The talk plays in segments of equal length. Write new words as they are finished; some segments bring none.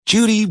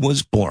Judy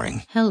was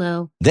boring.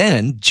 Hello.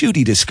 Then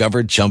Judy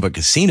discovered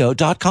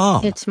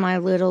ChumbaCasino.com. It's my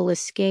little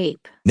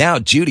escape. Now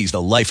Judy's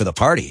the life of the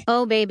party.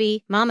 Oh,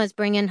 baby, mama's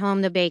bringing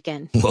home the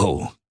bacon.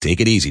 Whoa,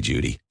 take it easy,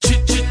 Judy.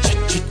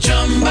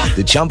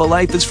 The Chumba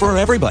life is for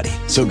everybody.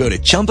 So go to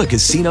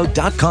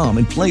ChumbaCasino.com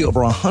and play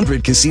over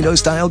 100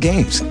 casino-style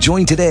games.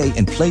 Join today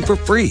and play for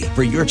free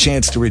for your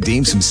chance to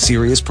redeem some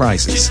serious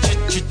prizes.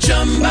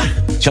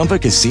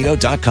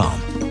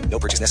 ChumbaCasino.com. No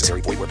purchase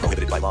necessary. Void where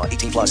prohibited by law.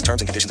 18 plus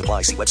terms and conditions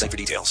apply. See website for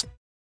details.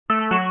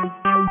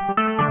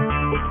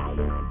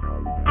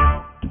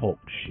 Talk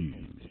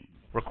shoes.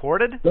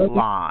 Recorded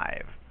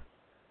live.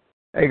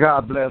 Hey,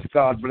 God bless,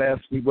 God bless.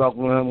 We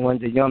welcome everyone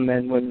to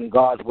Youngmen, Women,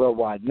 God's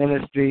Worldwide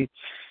Ministry.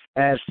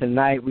 As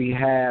tonight we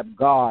have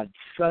God's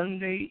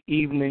Sunday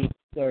evening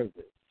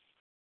service.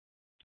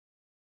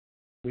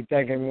 We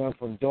thank everyone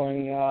for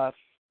joining us,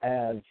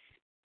 as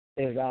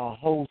is our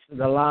host of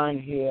the line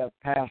here,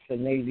 Pastor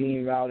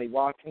Nadine Rowley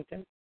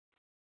Washington.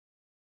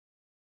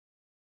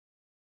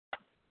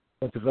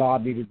 But to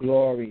God be the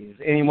glory. Is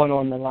anyone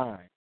on the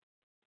line?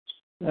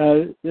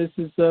 This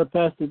is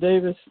Pastor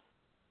Davis.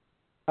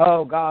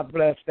 Oh, God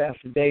bless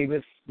Pastor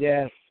Davis.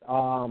 Yes,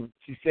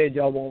 she said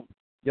y'all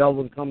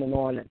were coming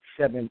on at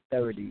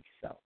 7:30.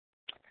 So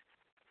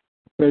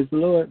praise the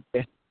Lord.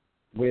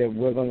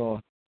 We're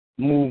gonna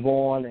move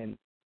on and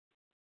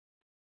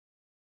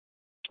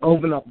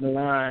open up the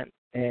line,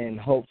 and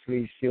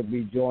hopefully she'll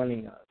be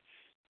joining us.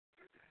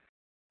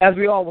 As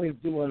we always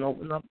do and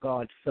open up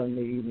God's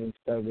Sunday evening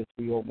service,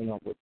 we open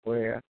up with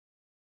prayer.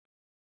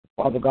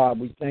 Father God,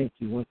 we thank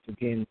you once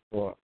again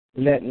for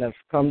letting us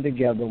come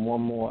together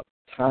one more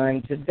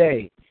time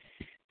today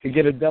to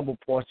get a double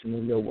portion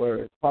of your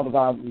word. Father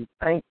God, we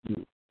thank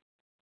you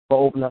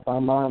for opening up our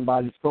mind,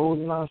 body, soul,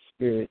 and our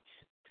spirits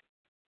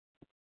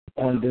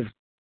on this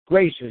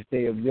gracious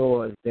day of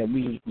yours, that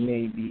we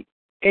may be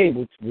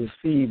able to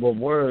receive a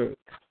word,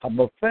 a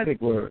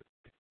prophetic word,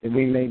 that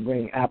we may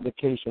bring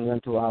application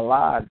into our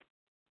lives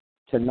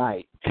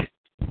tonight,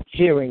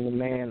 hearing the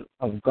man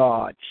of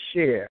God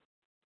share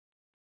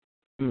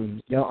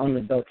your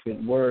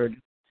unadulterated word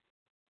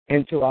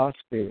into our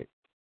spirit.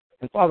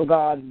 And Father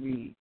God,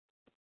 we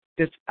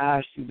just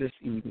ask you this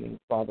evening,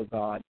 Father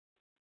God,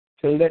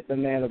 to let the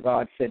man of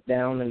God sit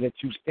down and let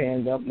you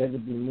stand up. Let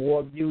it be more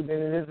of you than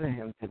it is of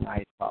him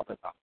tonight, Father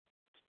God.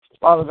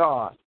 Father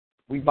God,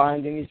 we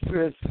bind any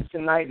spirits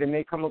tonight that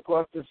may come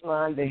across this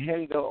line to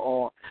hinder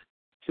or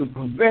to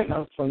prevent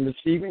us from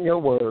receiving your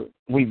word.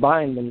 We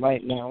bind them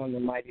right now in the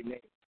mighty name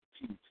of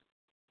Jesus.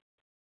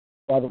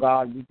 Father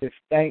God, we just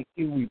thank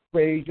you, we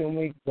praise you, and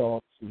we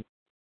exalt you.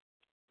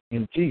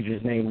 In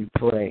Jesus' name we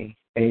pray.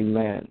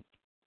 Amen.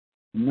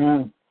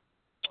 Amen.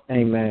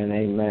 Amen,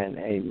 amen,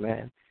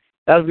 amen.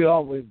 As we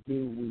always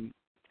do, we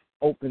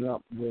open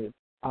up with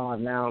our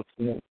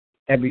announcement.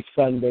 Every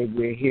Sunday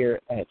we're here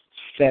at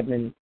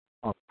 7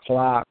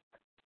 o'clock,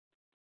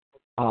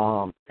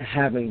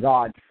 having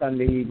God's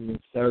Sunday evening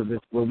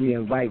service, where we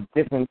invite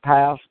different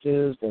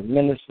pastors and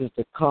ministers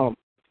to come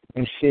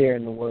and share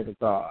in the Word of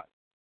God.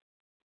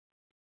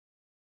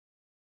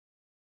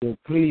 So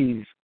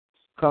please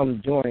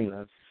come join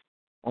us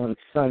on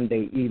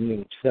Sunday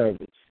evening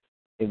service.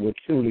 It will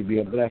truly be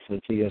a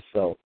blessing to your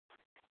soul.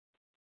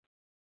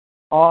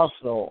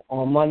 Also,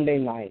 on Monday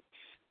nights,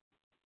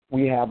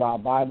 we have our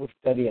Bible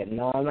study at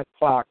 9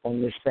 o'clock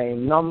on this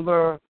same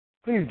number.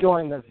 Please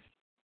join us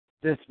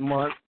this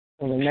month.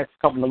 In the next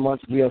couple of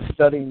months, we are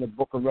studying the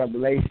book of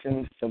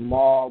Revelation.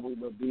 Tomorrow, we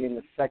will be in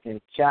the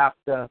 2nd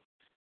chapter,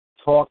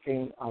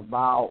 talking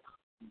about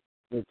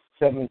the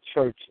 7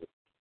 churches.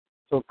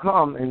 So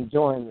come and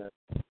join us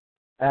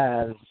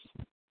as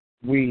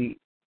we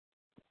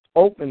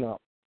open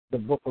up the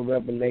book of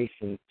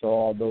Revelation to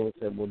all those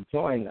that will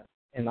join us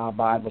in our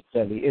Bible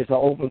study. It's an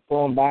open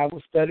forum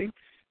Bible study,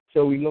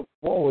 so we look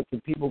forward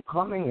to people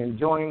coming and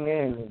joining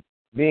in and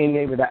being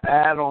able to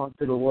add on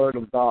to the Word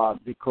of God,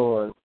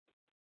 because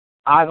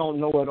I don't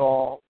know it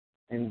all,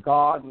 and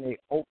God may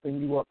open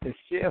you up to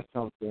share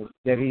something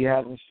that he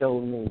hasn't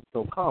shown me.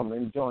 So come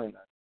and join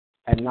us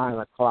at 9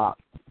 o'clock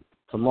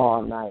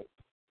tomorrow night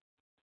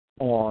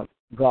on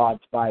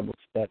God's Bible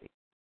study.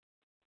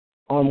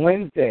 On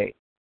Wednesday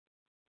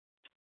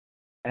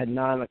at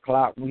 9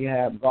 o'clock, we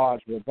have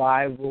God's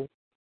Revival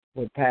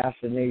with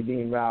Pastor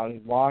Nadine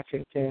Rowley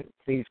Washington.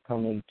 Please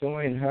come and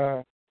join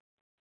her.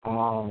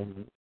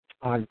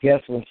 I guess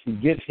when she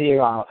gets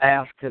here, I'll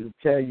ask her to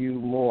tell you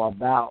more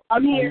about.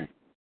 I'm here.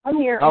 I'm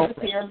here. Oh, I'm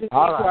just here. I'm just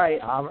all right.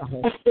 quiet. All right.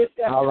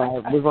 All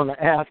right. We're going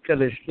to ask her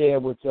to share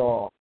with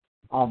y'all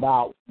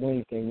about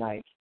Wednesday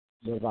night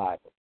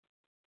revival.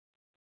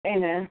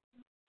 Amen.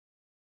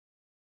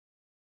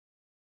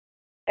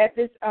 At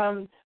this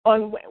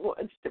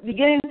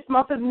beginning this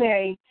month of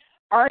May,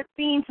 our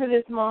theme for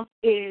this month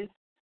is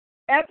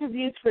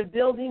attributes for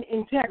building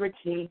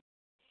integrity.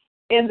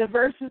 And the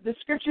verses, the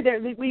scripture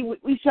that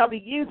we shall be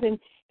using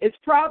is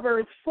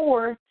Proverbs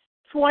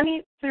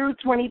 4:20 through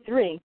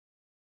 23.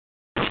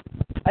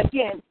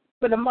 Again,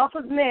 for the month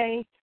of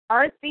May,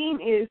 our theme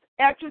is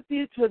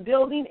attributes for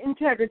building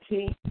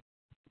integrity.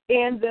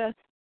 And the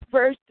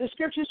verse, the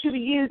scripture to be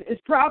used is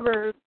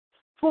Proverbs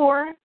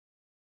 4,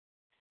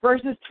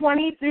 verses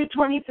 20 through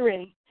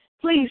 23.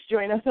 Please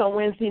join us on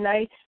Wednesday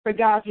night for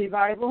God's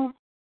revival.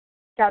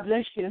 God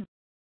bless you.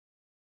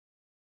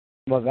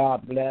 Well,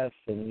 God bless,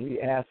 and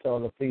we ask all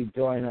to please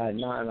join us at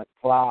 9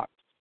 o'clock.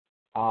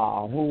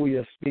 Who will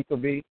your speaker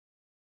be?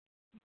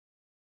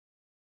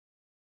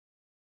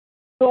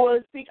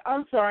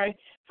 I'm sorry.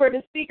 For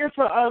the speaker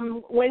for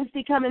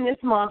Wednesday coming this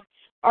month,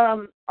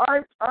 our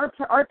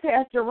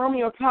pastor,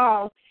 Romeo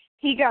Powell,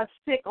 he got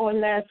sick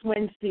on last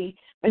Wednesday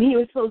when he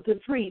was supposed to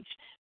preach.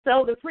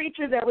 So the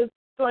preacher that was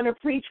going to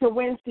preach for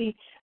Wednesday,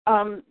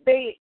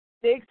 they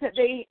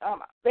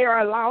are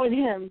allowing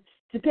him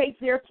to take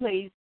their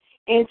place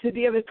and to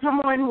be able to come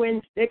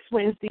on next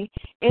Wednesday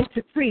and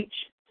to preach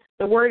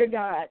the Word of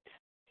God.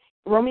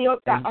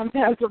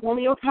 Pastor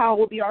Romeo Powell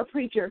will be our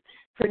preacher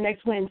for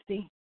next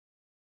Wednesday.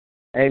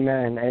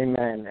 Amen,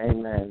 amen,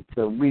 amen.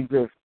 So we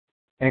just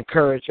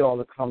encourage you all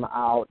to come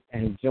out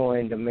and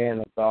join the man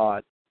of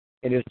God.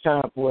 It is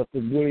time for us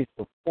to really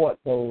support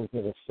those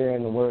that are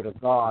sharing the Word of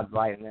God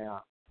right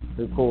now,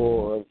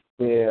 because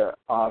there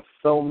are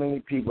so many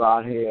people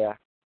out here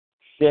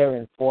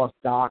sharing false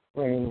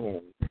doctrine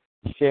and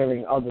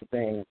sharing other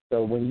things.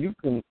 So when you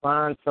can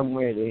find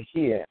somewhere to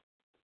hear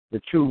the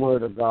true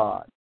Word of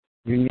God,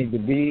 you need to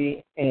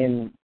be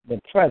in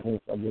the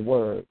presence of the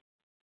Word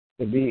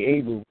to be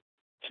able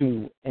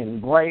to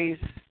embrace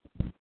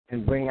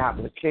and bring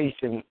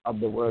application of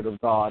the Word of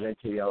God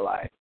into your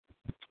life.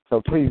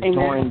 So please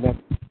join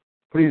them.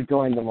 Please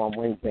join them on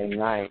Wednesday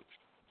night.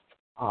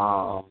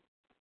 I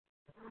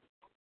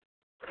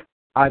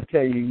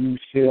tell you,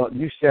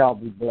 you shall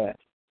be blessed.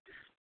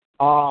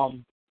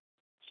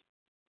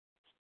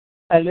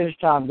 At this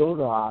time, those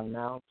are our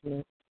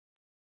announcements.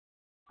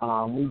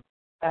 We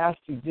ask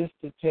you just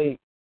to take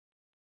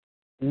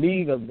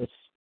lead of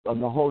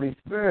the Holy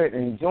Spirit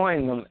and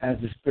join them as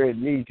the Spirit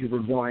leads you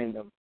to join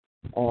them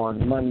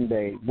on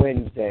Monday,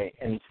 Wednesday,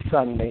 and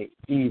Sunday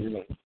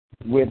evening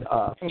with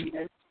us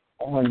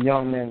on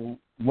Youngmen,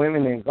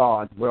 Women in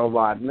God's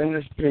Worldwide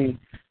Ministry,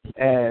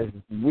 as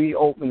we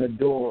open the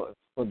doors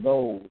for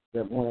those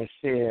that want to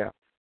share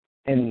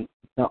in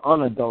the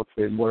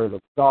unadulterated Word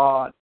of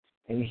God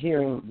and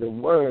hearing the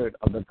word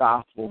of the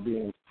gospel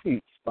being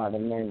preached by the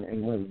men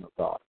and women of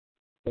God.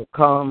 So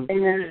come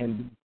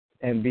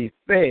and be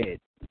fed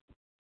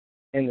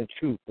in the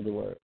truth of the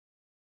word.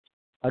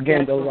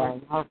 Again, those are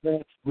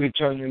announcements. We're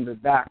turning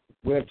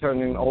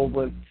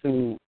over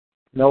to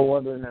no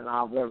other than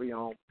our very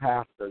own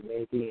pastor,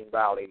 Nadine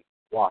Rowley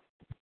Watson.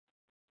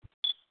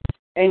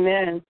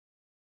 Amen.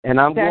 And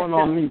I'm going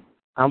on mute.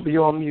 I'm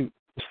on mute.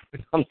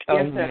 I'm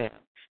telling you now.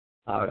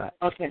 All right.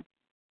 Okay.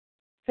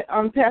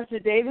 Pastor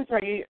Davis,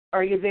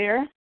 are you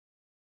there?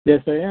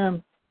 Yes, I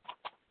am.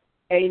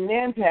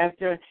 Amen,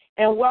 Pastor.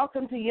 And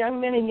welcome to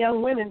Young Men and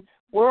Young Women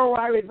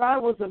Worldwide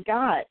Revivals of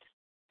God.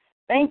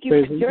 Thank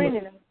you for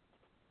joining us.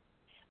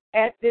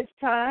 At this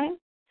time,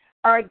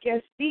 our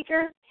guest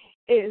speaker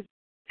is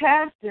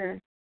Pastor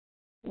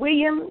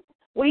William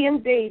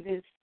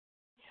Davis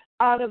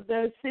out of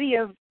the city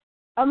of,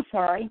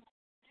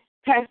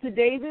 Pastor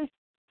Davis,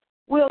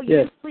 will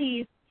you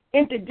please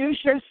introduce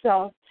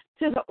yourself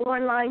to the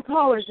online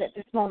callers at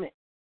this moment?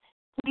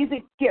 Please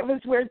give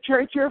us where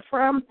church you're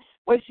from,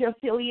 what's your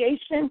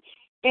affiliation,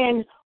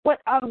 and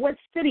what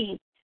city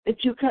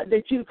that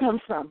you come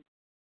from,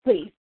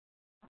 please.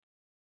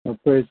 Well,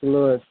 praise the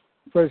Lord.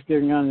 First,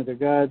 giving honor to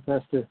God,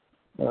 Pastor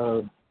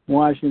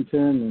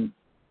Washington, and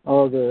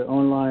all the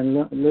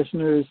online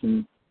listeners,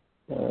 and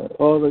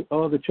all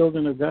the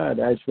children of God,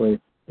 actually,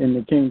 in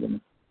the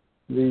kingdom.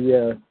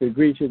 We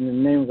greet you in the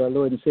name of our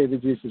Lord and Savior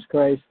Jesus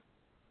Christ.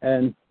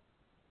 And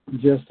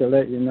just to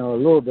let you know a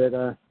little bit,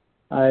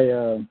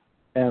 I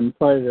am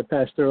part of the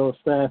pastoral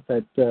staff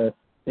at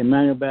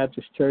Emmanuel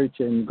Baptist Church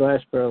in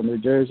Glassboro, New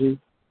Jersey.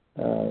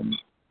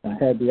 I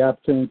had the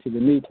opportunity to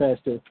meet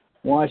Pastor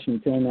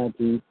Washington at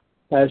the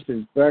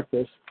pastor's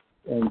breakfast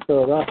in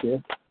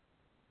Philadelphia,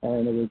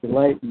 and it was a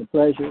delight and a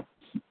pleasure.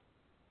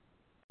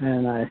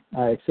 And I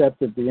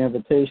accepted the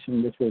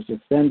invitation which was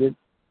extended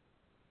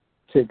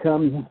to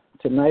come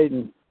tonight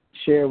and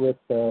share with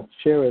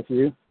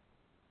you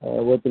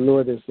what the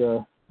Lord has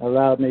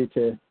allowed me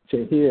to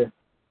hear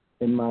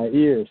in my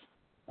ears.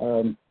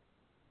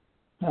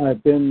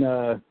 I've been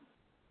a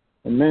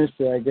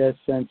minister, I guess,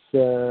 since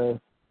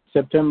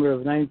September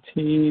of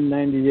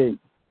 1998,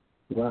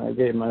 when I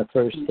gave my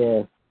first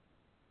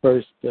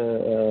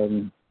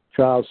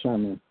trial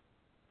sermon,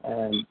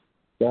 and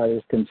God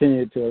has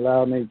continued to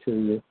allow me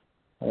to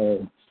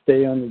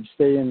stay in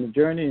the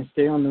journey and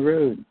stay on the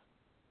road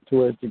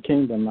towards the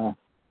kingdom. I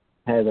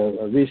had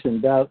a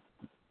recent doubt.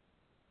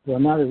 Well,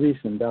 not a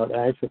recent doubt,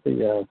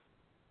 actually.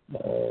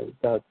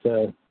 About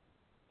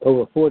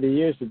over 40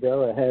 years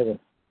ago, I had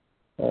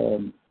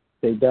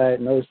they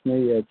diagnosed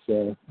me as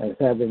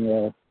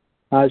having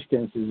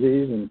Hodgkin's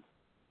disease,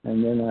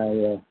 and then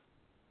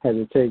I had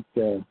to take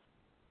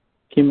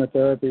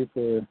chemotherapy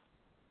for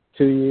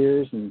 2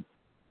 years, and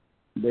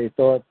they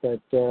thought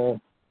that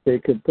they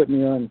could put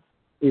me on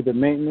either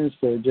maintenance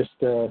or just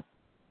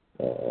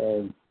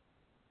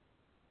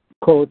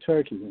cold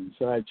turkey, and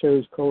so I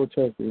chose cold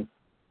turkey.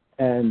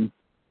 And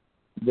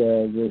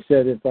they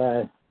said if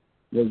I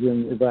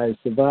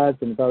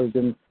survived and if I was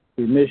in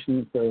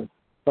remission for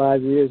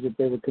 5 years, that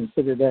they would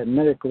consider that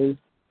medically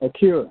a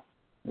cure.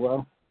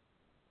 Well,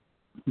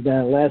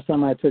 the last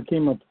time I took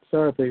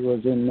chemotherapy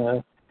was in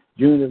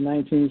June of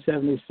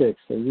 1976.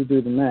 So you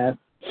do the math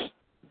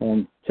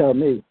and tell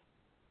me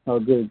how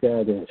good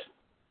God is.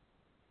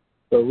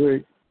 So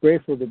we're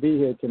grateful to be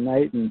here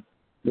tonight, and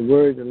the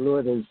word the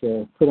Lord has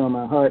put on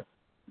my heart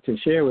to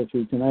share with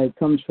you tonight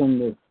comes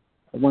from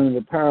one of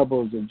the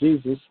parables of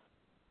Jesus,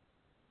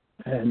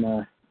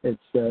 and it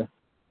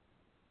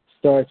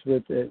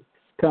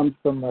comes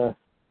from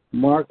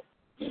Mark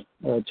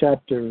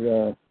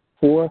chapter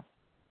 4,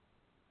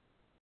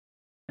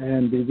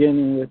 and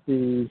beginning with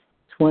the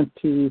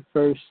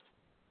 21st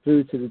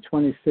through to the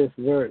 25th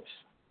verse.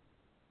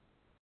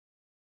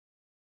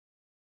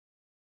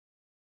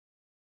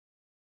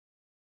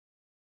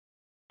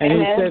 And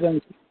he said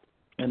unto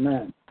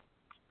Amen.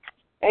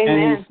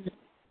 Amen.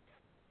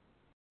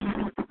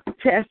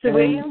 Pastor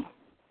William?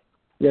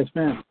 Yes,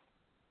 ma'am.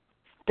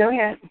 Go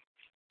ahead.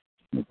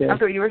 Okay. I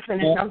thought you were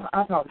finished.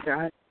 I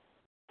apologize.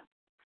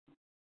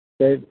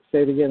 Say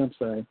it again, I'm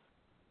sorry.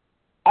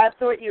 I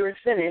thought you were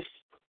finished.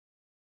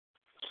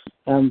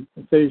 I'm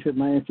finished with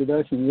my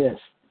introduction,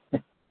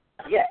 yes.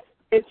 Yes,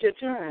 it's your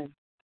turn.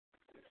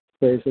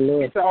 Praise the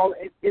Lord.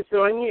 It's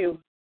on you.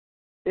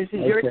 This is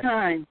your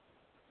time.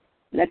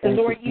 Let the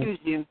Lord use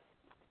you.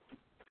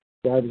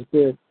 God is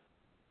good.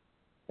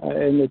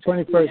 In the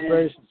 21st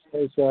verse,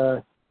 it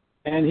says,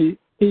 and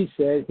he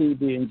said, he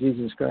being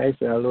Jesus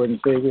Christ, our Lord and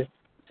Savior,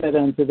 said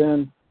unto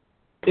them,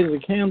 is a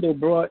candle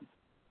brought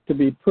to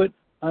be put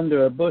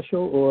under a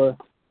bushel or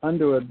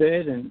under a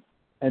bed,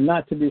 and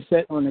not to be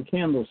set on a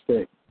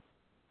candlestick?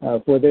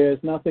 For there is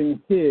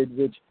nothing hid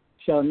which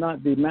shall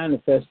not be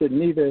manifested,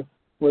 neither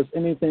was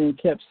anything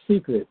kept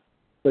secret,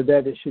 for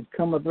that it should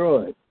come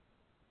abroad.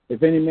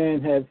 If any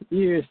man have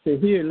ears to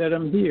hear, let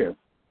him hear.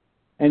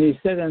 And he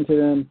said unto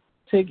them,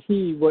 take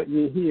heed what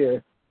ye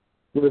hear,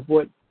 with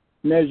what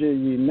measure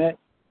ye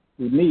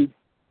meet,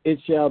 it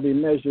shall be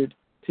measured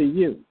to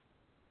you.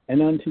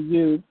 And unto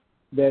you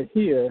that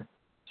hear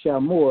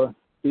shall more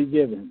be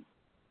given.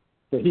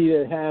 For he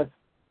that hath,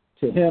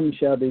 to him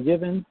shall be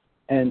given,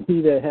 and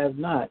he that hath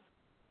not,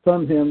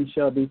 from him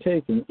shall be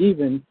taken,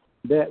 even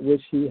that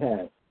which he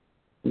hath.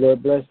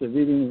 Lord bless the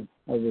reading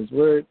of his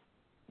word.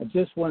 I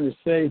just want to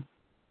say,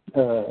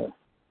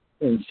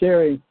 in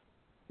sharing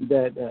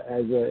that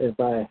if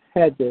I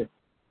had to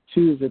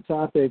choose a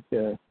topic,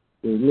 the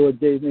Lord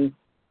gave me,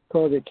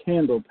 called it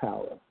candle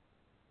power.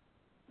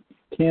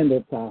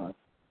 Candle power.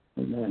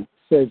 And it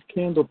says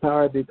candle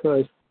power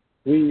because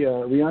we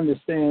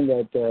understand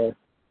that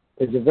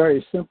it's a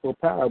very simple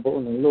parable,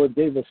 and the Lord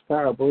gave us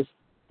parables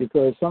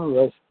because some of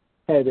us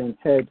had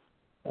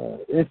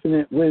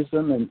infinite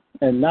wisdom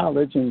and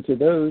knowledge, and to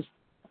those,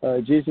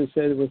 Jesus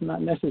said it was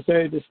not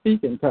necessary to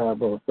speak in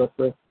parables, but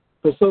for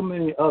so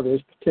many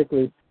others,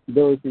 particularly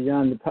those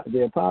beyond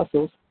the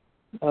apostles,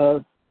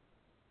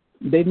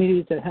 they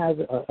needed to have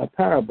a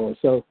parable.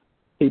 So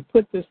he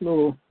put this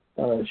little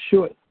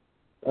short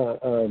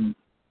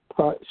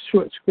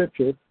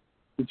scripture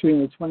between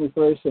the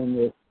 21st and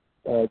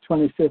the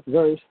 25th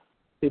verse.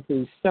 If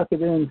we stuck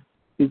it in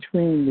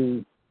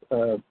between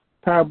the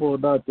parable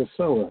about the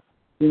sower,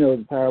 you know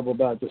the parable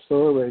about the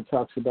sower where it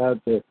talks about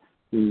the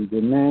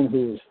man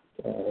who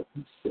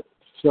is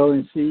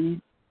sowing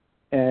seed,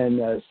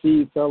 and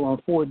seed fell on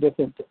 4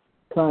 different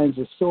kinds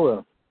of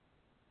soil.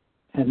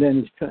 And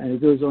then he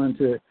goes on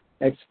to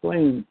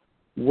explain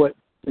what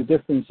the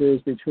difference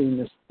is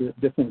between the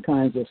different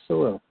kinds of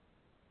soil.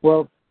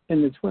 Well,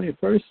 in the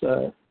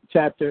 21st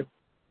chapter,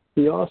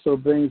 he also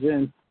brings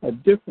in a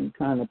different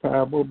kind of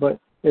parable, but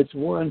it's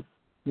one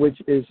which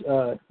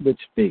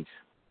speaks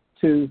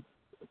to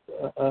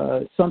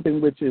something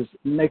which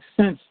makes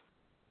sense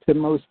to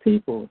most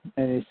people.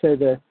 And he said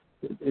that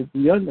if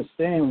you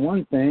understand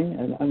one thing,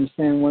 and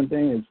understand one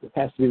thing it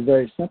has to be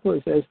very simple.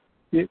 It says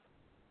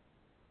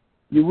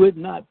you would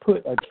not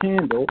put a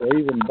candle or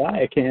even buy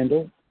a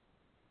candle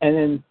and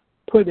then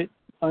put it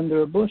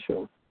under a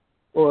bushel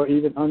or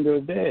even under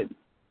a bed.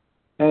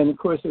 And of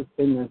course,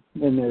 in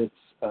the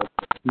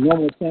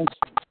normal sense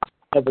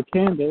of a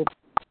candle,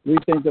 we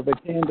think of a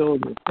candle,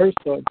 the first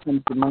thought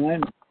comes to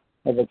mind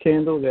of a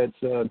candle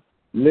that's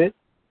lit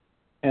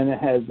and it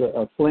has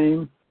a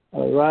flame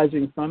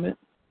rising from it.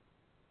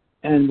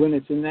 And when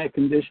it's in that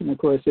condition, of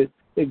course,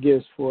 it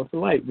gives forth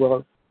light.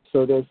 Well,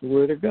 so does the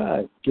Word of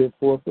God give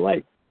forth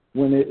light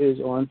when it is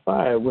on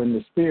fire, when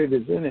the Spirit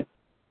is in it,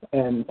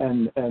 and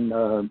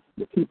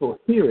the people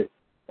hear it.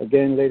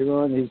 Again, later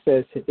on, he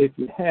says, if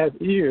you have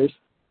ears,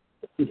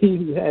 he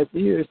who has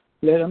ears,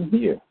 let him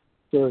hear.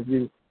 So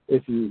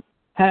if you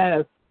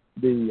have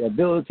the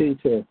ability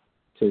to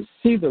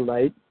see the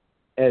light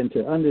and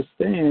to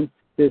understand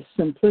the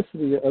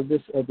simplicity of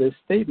this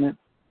statement,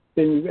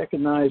 then you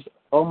recognize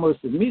almost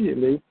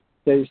immediately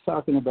that he's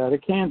talking about a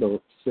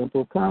candle,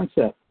 simple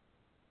concept.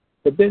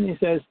 But then he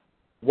says,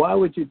 why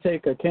would you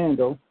take a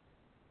candle,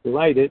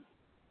 light it,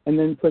 and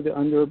then put it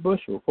under a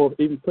bushel or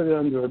even put it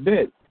under a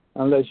bed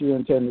unless you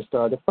intend to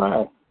start a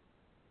fire?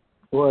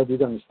 Well, if you're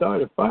going to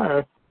start a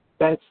fire,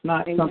 that's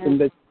not something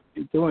that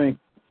you're doing.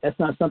 That's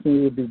not something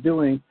you would be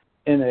doing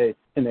in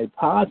a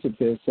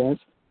positive sense,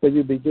 but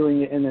you'd be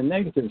doing it in a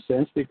negative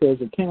sense, because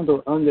the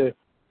candle under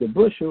the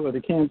bushel or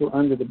the candle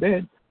under the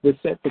bed would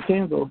set the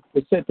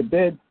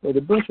bed or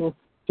the bushel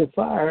to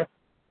fire,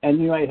 and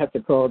you might have to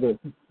call the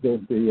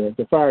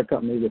fire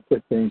company to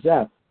put things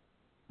out.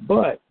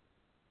 But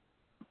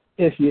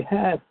if you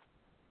have,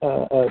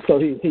 so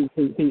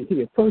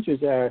he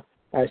approaches our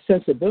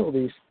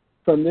sensibilities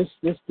from this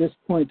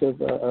point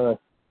of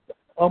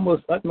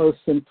almost utmost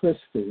simplicity.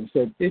 He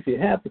said, if you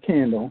have the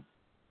candle,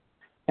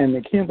 and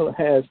the candle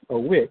has a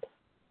wick,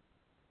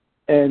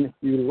 and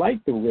you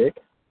light the wick,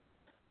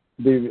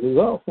 the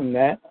result from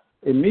that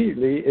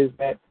immediately is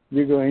that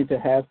you're going to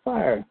have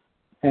fire,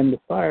 and the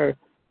fire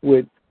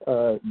would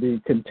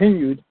be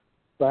continued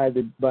by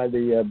the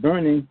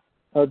burning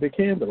of the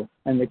candle,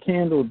 and the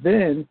candle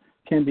then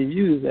can be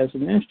used as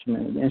an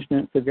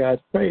instrument for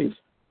God's praise.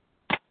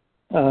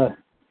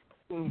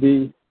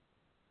 The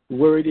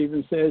word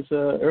even says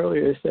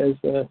earlier, it says,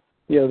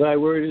 thy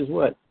word is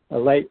what? A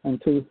lamp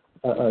unto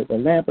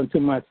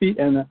my feet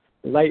and a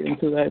light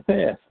unto thy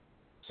path.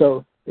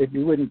 So if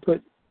you wouldn't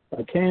put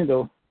a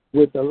candle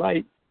with a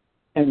light,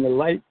 and the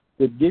light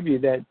would give you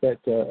that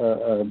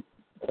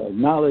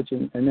knowledge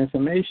and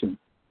information.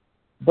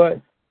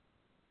 But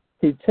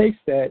he takes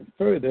that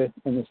further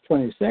in his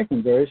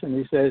 22nd verse, and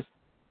he says,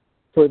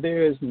 for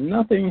there is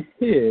nothing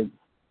hid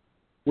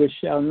which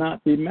shall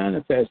not be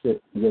manifested,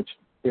 which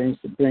brings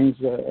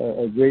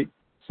a great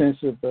sense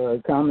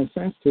of common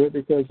sense to it,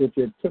 because if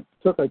you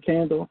took a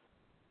candle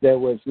that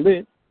was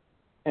lit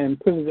and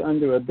put it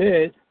under a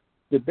bed,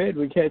 the bed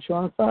would catch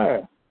on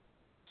fire.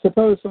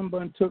 Suppose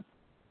someone took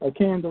a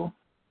candle,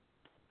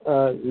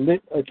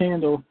 lit a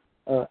candle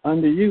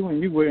under you,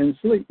 and you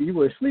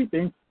were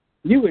sleeping,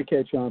 you would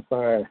catch on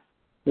fire.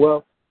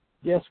 Well,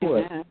 guess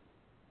what?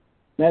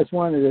 That's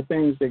one of the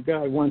things that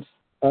God wants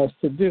us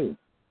to do,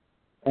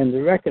 and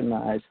to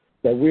recognize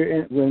that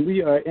when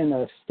we are in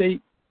a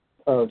state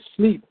of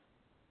sleep,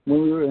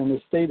 when we were in a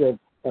state of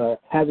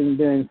having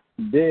been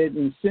dead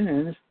in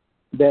sins,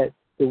 that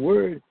the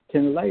Word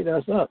can light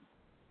us up,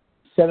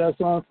 set us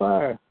on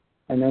fire,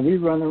 and then we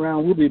run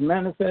around, we'll be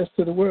manifest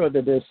to the world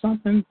that there's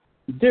something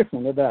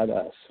different about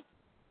us.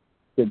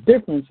 The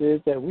difference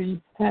is that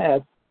we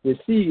have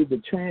received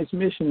the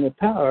transmission of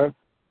power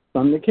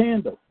from the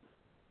candle,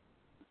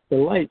 the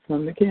light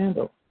from the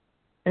candle.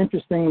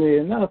 Interestingly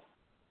enough,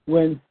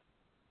 when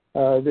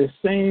the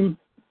same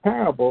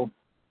parable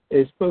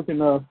is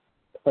spoken of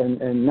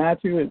in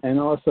Matthew and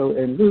also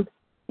in Luke,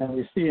 and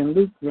we see in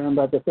Luke around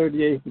about the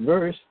 38th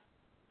verse,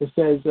 it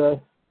says,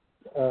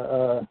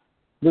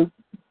 Luke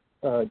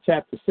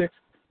chapter 6,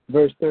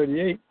 verse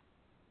 38,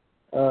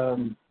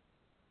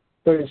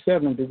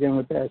 37, begin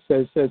with that,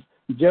 says,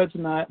 judge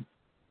not,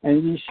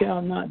 and ye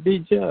shall not be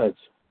judged.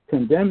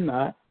 Condemn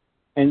not,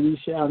 and ye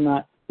shall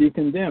not be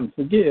condemned.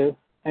 Forgive,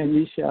 and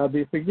ye shall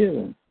be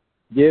forgiven.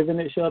 Give, and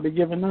it shall be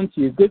given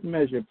unto you. Good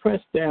measure,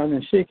 pressed down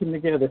and shaken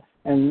together,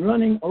 and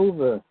running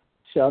over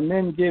shall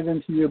men give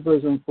into your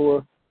bosom.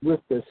 For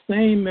with the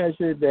same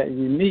measure that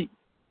you meet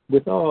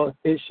withal,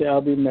 it shall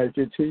be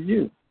measured to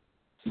you.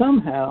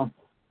 Somehow,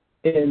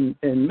 in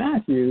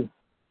Matthew,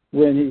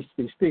 when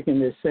he's speaking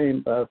this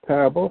same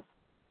parable,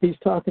 he's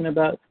talking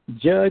about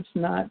judge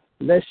not,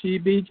 lest ye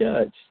be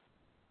judged.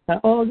 Now,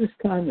 all this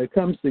kind of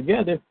comes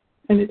together,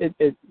 and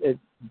it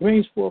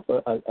brings forth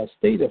a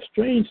state of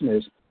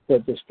strangeness.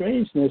 But the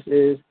strangeness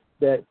is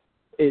that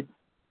it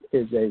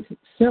is a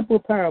simple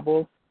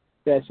parable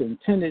that's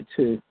intended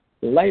to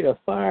light a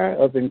fire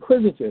of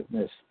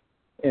inquisitiveness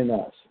in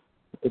us.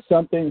 It's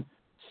something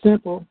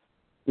simple.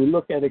 We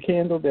look at a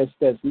candle that's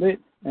lit,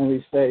 and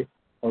we say,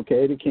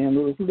 okay, the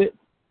candle is lit.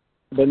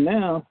 But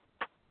now,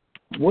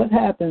 what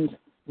happens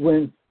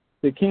when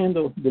the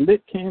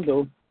lit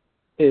candle,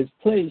 is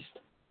placed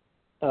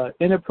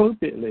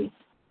inappropriately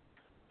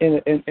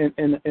in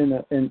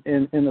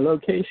a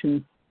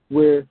location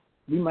where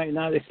you might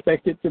not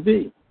expect it to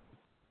be?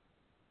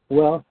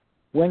 Well,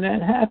 when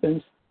that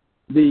happens,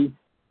 the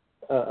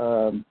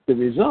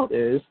result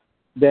is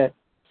that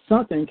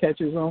something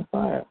catches on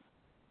fire.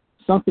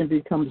 Something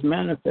becomes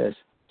manifest.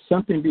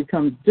 Something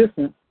becomes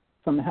different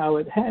from how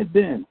it had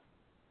been.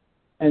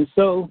 And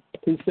so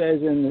he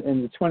says in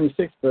the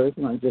 26th verse,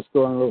 and I'm just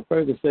going a little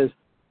further, says,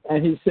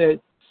 and he said,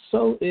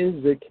 so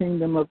is the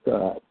kingdom of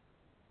God.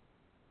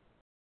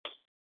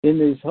 In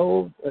these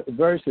whole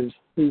verses,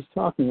 he's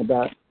talking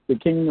about the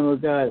kingdom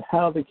of God,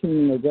 how the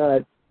kingdom of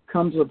God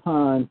comes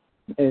upon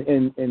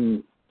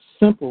in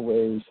simple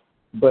ways,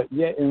 but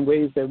yet in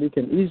ways that we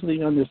can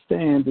easily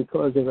understand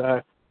because of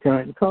our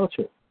current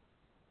culture.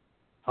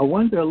 I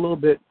wonder a little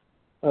bit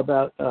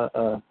about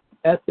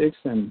ethics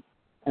and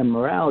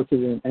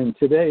morality in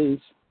today's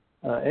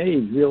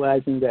age,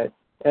 realizing that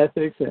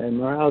ethics and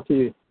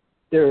morality,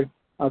 they're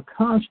a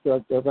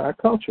construct of our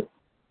culture.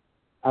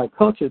 Our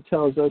culture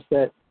tells us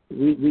that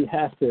we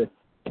have to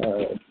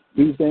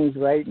do things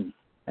right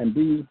and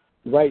be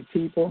right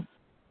people,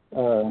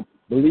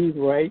 believe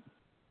right,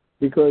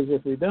 because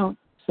if we don't,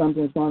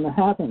 something's going to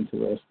happen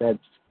to us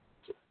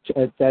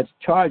that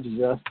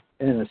charges us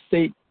in a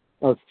state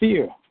of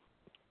fear.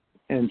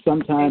 And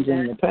sometimes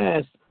in the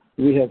past,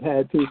 we have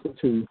had people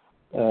to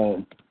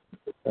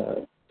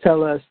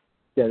tell us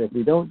that if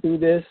we don't do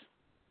this,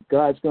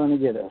 God's going to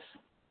get us.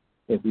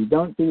 If we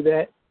don't do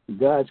that,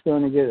 God's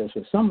going to get us.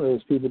 So some of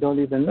those people don't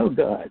even know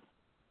God,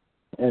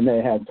 and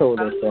they have told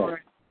us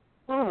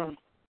that.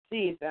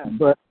 Jesus.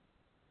 But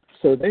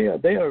so they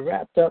are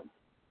wrapped up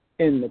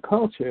in the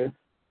culture,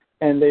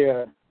 and they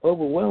are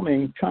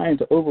trying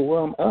to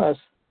overwhelm us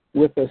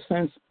with a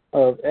sense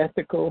of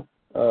ethical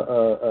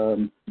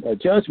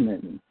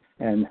judgment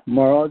and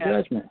moral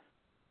judgment.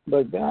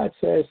 But God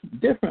says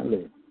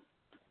differently,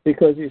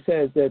 because he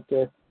says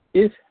that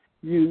if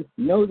you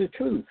know the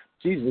truth,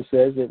 Jesus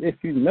says that if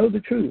you know the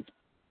truth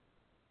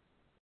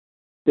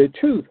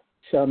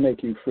shall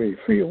make you free.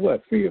 Free of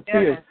what? Free of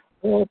fear,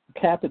 all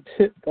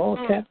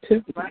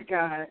captivity. My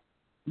God.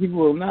 You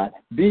will not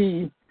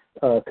be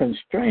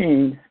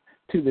constrained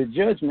to the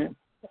judgment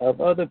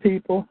of other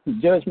people,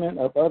 judgment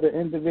of other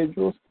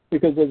individuals,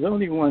 because there's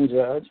only one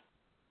judge,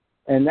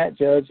 and that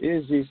judge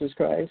is Jesus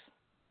Christ,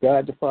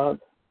 God the Father.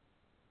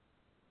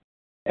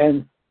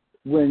 And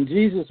when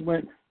Jesus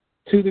went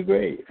to the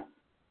grave,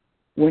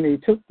 when he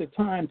took the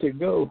time to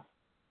go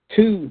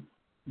to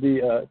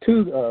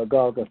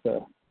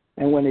Golgotha,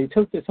 and when he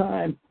took the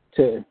time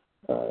to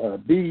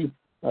be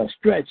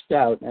stretched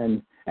out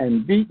and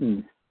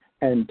beaten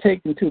and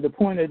taken to the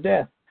point of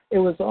death, it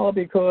was all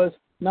because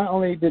not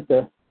only did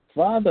the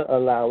Father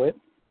allow it,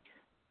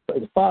 but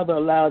the Father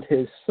allowed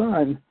his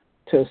Son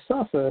to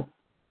suffer,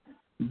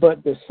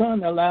 but the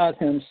Son allowed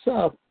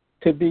himself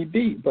to be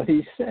beat. But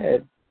he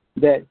said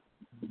that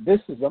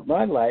this is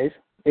my life.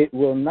 It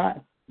will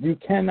not, you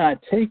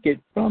cannot take it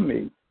from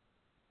me.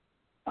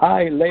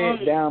 I lay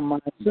it down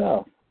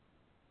myself.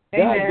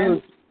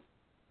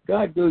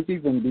 God goes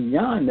even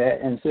beyond that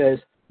and says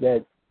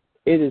that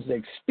it is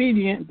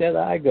expedient that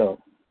I go.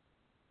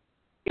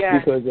 Yeah.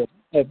 Because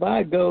if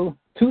I go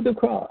to the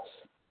cross,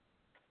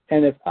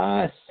 and if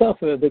I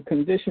suffer the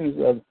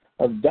conditions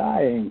of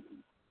dying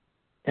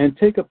and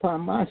take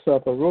upon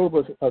myself a robe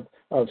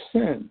of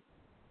sin,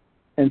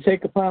 and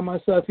take upon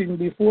myself even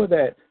before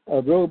that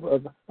a robe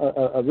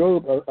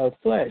of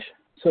flesh,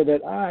 so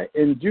that I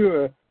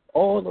endure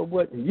all of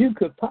what you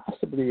could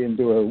possibly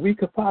endure, we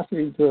could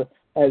possibly endure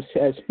as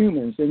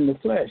humans in the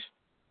flesh.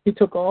 He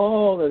took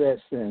all of that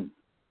sin,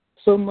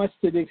 so much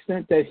to the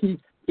extent that he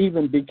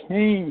even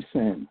became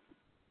sin,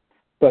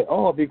 but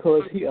all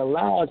because he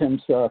allowed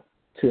himself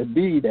to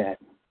be that,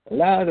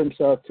 allowed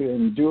himself to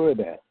endure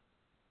that.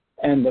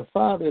 And the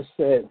Father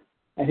said,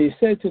 and he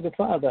said to the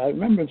Father, I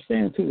remember him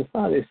saying to the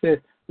Father, he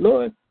said,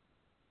 Lord,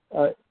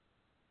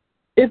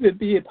 if it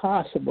be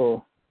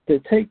possible to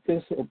take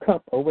this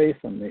cup away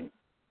from me,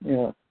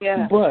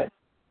 but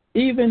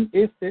even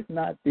if it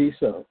not be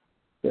so,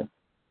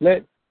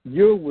 let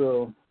your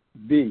will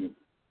be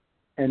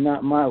and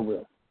not my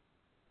will.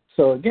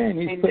 So again,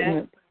 he's putting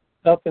it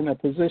up in a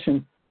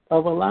position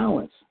of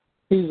allowance.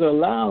 He's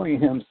allowing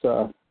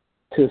himself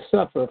to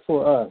suffer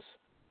for us.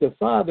 The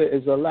Father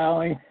is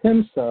allowing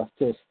himself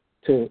to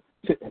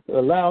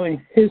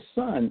allowing his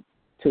Son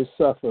to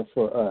suffer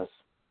for us.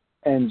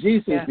 And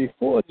Jesus,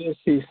 before this,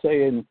 he's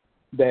saying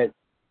that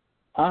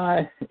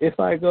if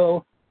I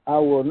go, I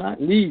will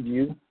not leave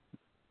you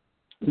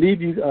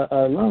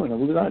alone. I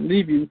will not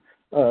leave you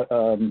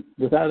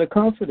without a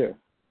comforter.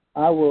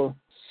 I will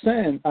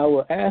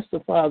ask the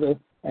Father,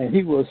 and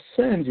he will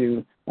send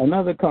you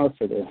another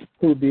comforter,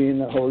 who being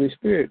the Holy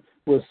Spirit,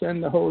 will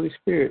send the Holy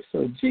Spirit.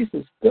 So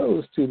Jesus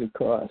goes to the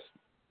cross,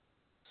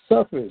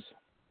 suffers,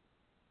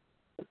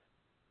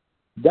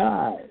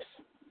 dies,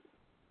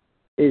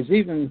 is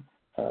even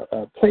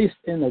placed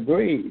in a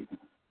grave.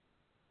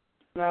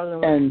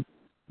 And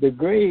the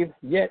grave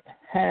yet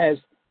has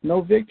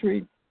no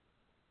victory,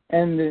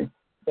 and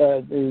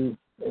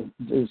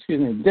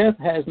death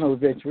has no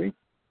victory,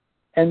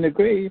 and the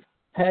grave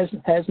has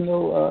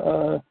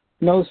no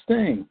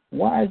sting.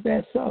 Why is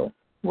that so?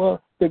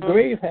 Well, the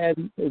grave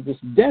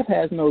death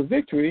has no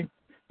victory,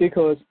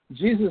 because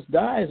Jesus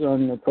dies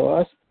on the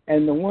cross,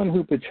 and the one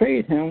who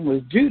betrayed him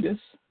was Judas.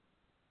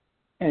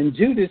 And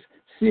Judas,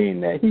 seeing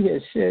that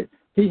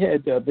he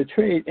had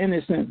betrayed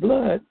innocent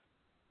blood,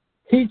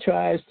 he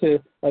tries to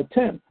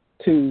attempt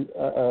to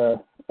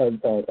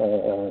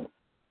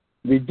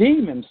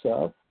redeem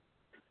himself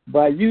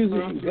by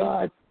using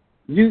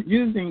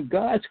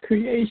God's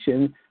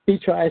creation. He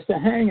tries to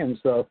hang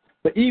himself,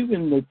 but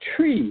even the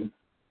tree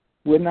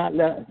would not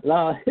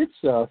allow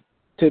itself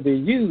to be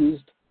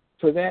used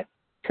for that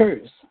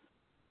curse,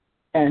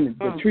 and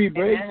the tree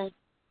breaks.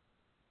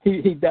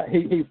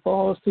 He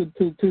falls to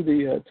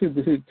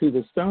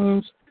the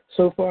stones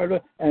so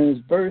far, and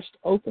is burst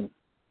open.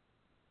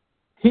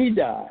 He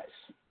dies.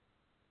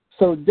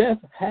 So death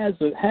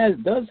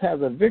does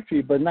have a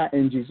victory, but not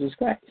in Jesus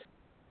Christ.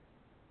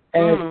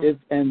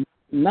 And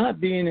not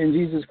being in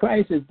Jesus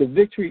Christ is the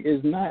victory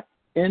is not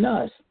in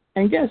us.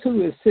 And guess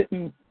who is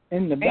sitting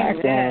in the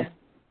background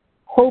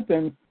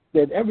hoping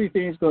that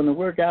everything's going to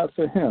work out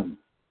for him?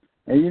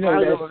 And you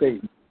know that's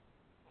Satan.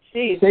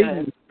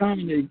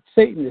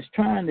 Satan is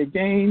trying to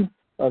gain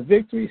a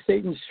victory.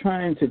 Satan's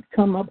trying to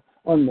come up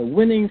on the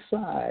winning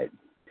side.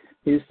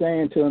 He's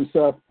saying to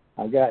himself,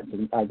 I got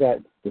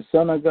the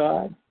Son of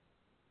God,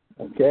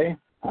 okay?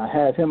 I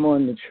have him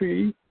on the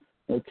tree,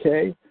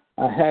 okay?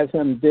 I have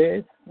him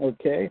dead,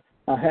 okay?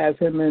 I have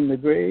him in the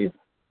grave,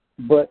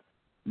 but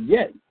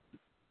yet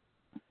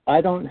I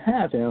don't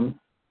have him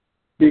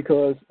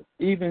because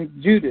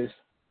even Judas,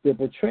 the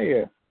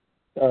betrayer,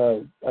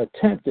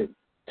 attempted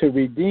to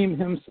redeem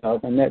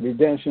himself, and that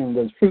redemption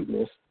was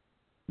fruitless,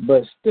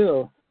 but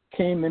still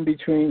came in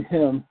between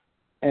him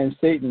and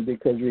Satan,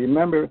 because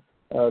remember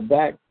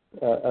back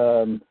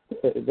around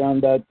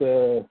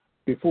that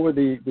before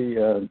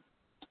the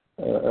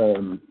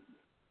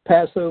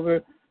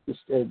Passover,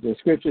 the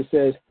scripture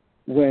says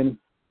when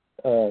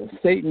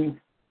Satan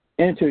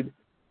entered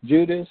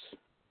Judas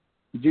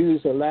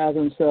allowed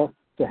himself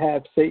to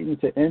have Satan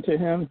to enter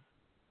him.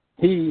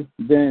 He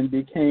then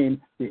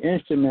became the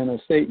instrument of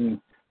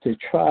Satan to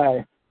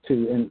try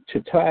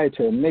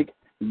to make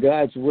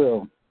God's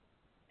will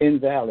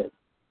invalid.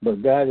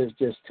 But God is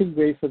just too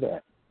great for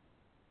that.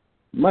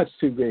 Much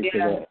too great for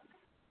that.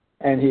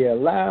 And he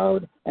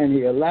allowed, and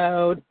he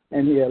allowed,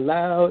 and he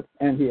allowed,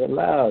 and he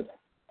allowed.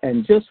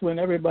 And just when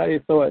everybody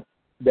thought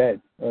that,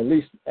 at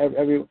least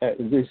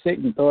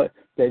Satan thought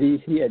that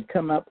he had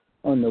come up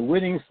on the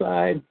winning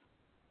side,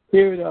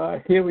 here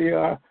we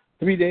are,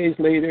 3 days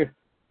later,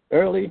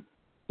 early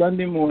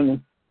Sunday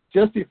morning,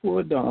 just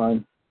before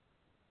dawn,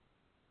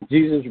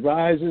 Jesus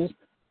rises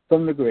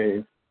from the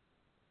grave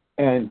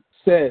and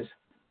says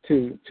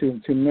to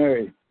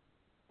Mary,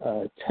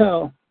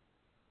 tell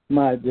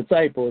my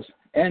disciples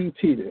and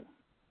Peter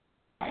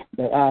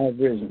that I have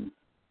risen.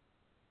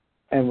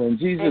 And when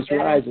Jesus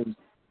rises,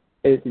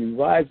 he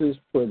rises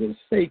for the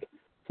sake,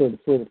 for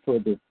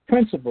the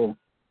principle,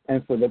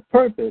 and for the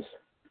purpose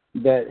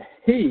that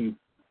he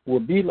will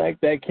be like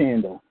that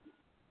candle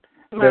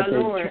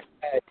that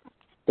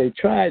they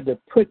tried to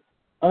put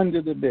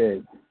under the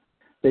bed.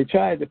 They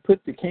tried to put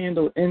the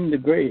candle in the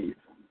grave.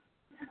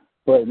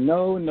 But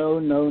no.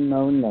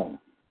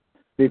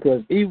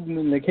 Because even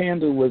when the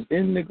candle was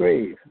in the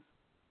grave,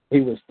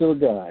 he was still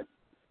God.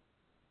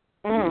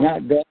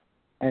 Not God,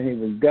 and he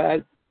was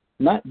God,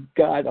 not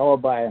God all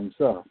by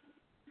himself,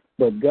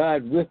 but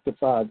God with the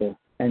Father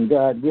and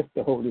God with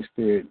the Holy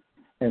Spirit.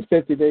 And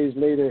 50 days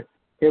later,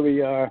 here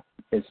we are,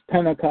 it's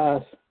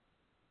Pentecost,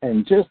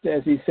 and just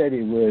as he said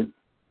he would,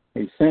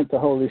 he sent the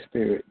Holy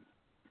Spirit.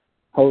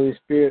 Holy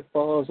Spirit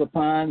comes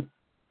upon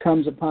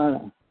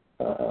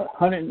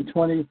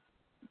 120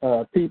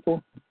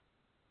 people,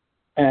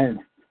 and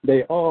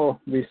they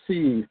all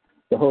receive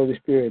the Holy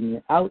Spirit. And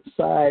the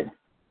outside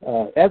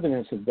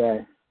evidence of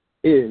that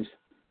is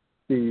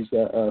these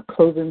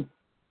cloven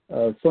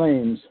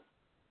flames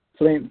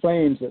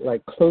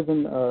like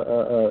cloven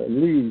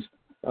leaves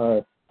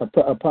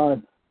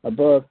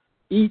above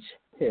each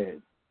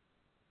head,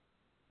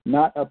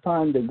 not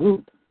upon the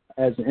group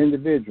as an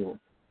individual,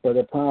 but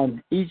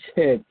upon each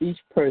head, each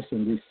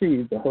person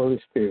received the Holy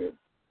Spirit.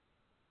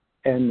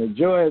 And the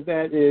joy of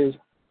that is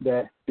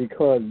that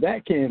because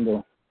that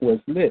candle was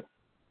lit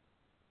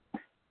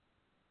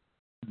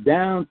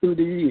down through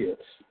the years,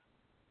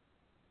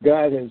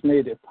 God has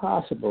made it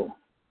possible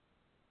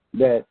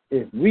that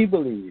if we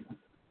believe,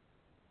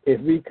 if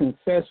we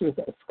confess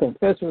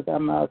with our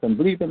mouth and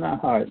believe in our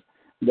hearts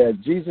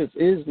that Jesus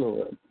is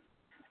Lord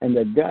and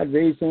that God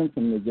raised him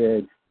from the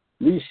dead,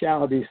 we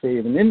shall be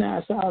saved. And in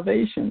our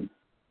salvation,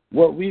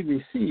 what we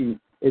receive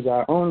is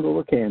our own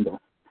little candle.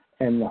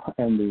 And the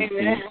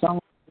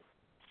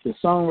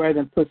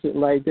songwriter puts it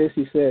like this.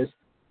 He says,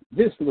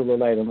 this little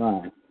light of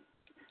mine,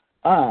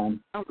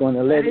 I'm going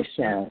to let it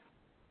shine.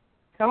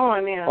 Come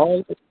on now.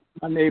 All in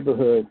my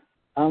neighborhood,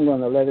 I'm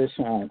going to let it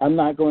shine. I'm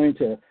not going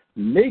to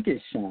make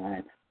it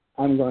shine.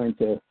 I'm going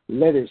to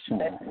let it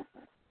shine.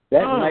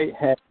 That light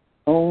has its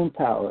own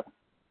power.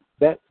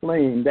 That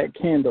flame, that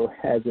candle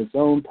has its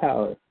own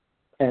power.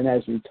 And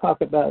as we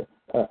talk about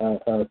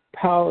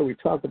power, we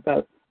talk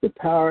about the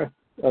power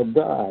of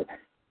God,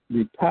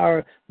 the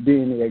power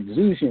being the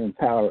exousian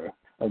power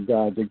of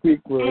God. The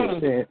Greek word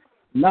is saying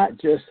not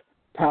just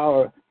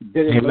power,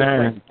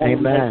 Amen.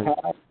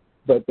 Power,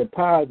 but the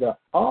power, the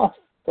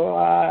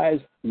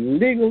authorized,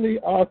 legally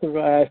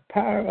authorized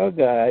power of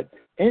God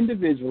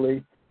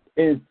individually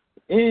is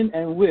in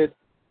and with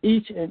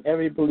each and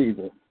every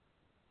believer.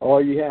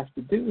 All you have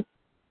to do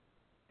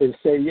is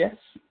say yes.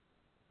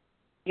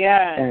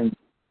 Yeah. And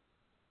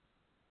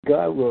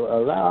God will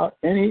allow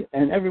any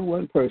and every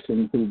one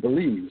person who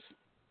believes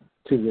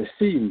to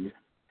receive,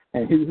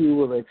 and who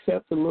will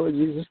accept the Lord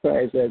Jesus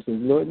Christ as his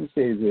Lord and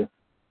Savior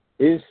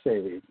is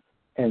saved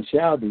and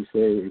shall be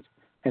saved,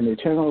 and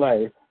eternal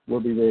life will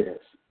be theirs.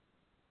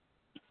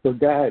 So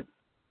God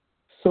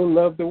so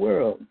loved the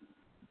world,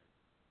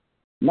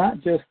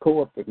 not just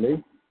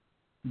corporately,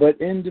 but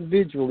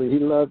individually he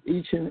loved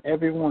each and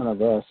every one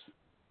of us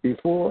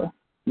before,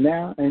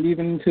 now, and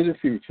even into the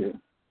future,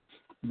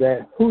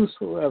 that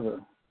whosoever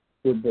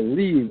would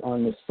believe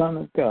on the Son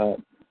of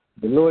God,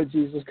 the Lord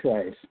Jesus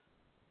Christ,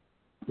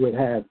 would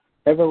have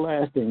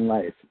everlasting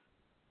life.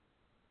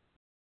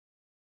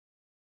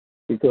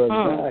 Because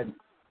God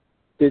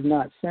did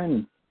not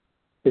send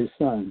his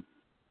Son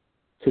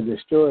to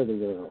destroy the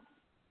world,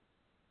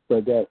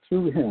 but that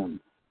through him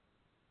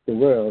the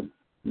world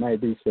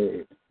might be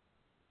saved.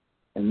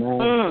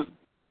 Amen.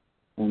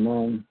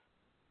 Amen.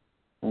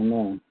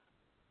 Amen.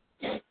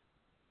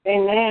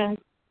 Amen.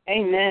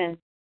 Amen.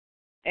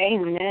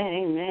 Amen.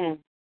 Amen.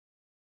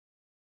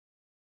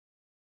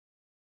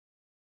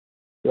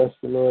 Bless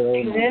the Lord.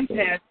 Amen,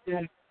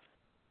 Pastor.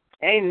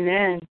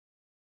 Amen.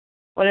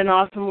 What an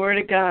awesome word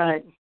of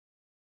God.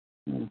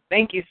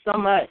 Thank you so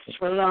much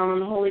for allowing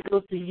the Holy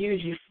Ghost to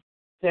use you,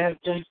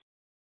 Pastor.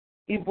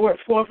 You brought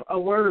forth a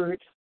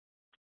word,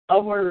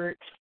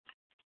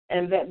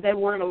 and that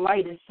word of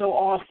light is so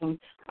awesome.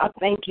 I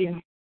thank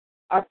you.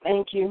 I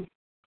thank you.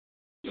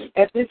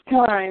 At this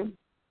time,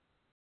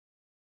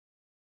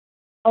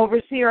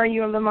 Overseer, are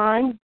you on the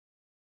line?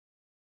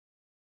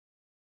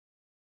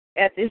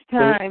 At this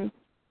time,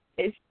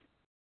 it's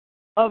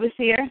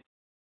Overseer.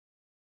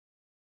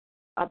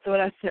 I thought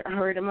I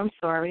heard him. I'm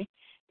sorry.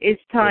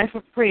 It's time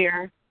for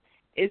prayer.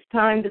 It's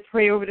time to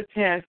pray over the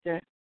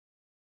pastor.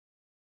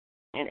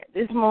 And at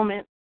this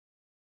moment,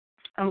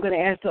 I'm going to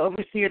ask the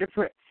Overseer to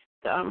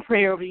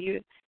pray over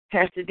you,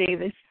 Pastor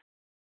Davis.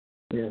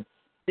 Yes.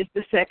 Just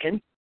a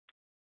second.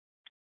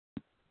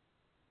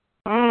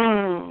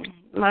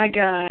 My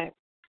God.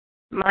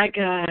 My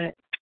God.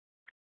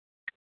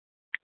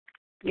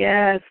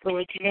 Yes,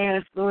 Lord.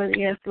 Yes, Lord.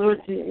 Yes, Lord.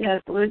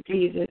 Yes, Lord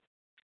Jesus.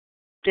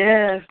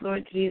 Yes,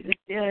 Lord Jesus.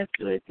 Yes,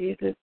 Lord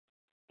Jesus.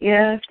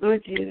 Yes,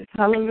 Lord Jesus.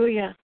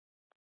 Hallelujah.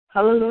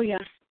 Hallelujah.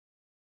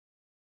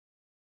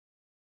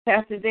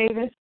 Pastor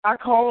Davis, I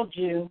called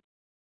you.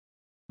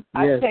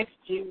 Yes. I texted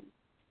you.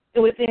 It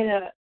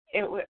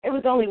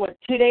was only,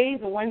 2 days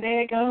or 1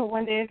 day ago?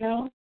 1 day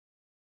ago?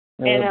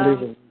 And, I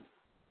believe it.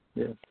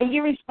 Yes. And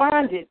you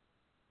responded.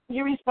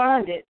 You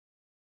responded.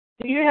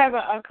 Do you have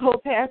a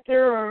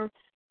co-pastor or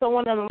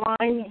someone on the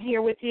line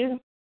here with you?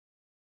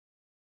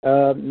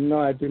 No,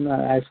 I do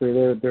not. Actually,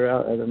 they're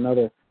out at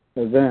another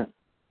event.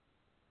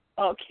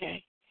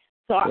 Okay.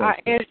 So Yes.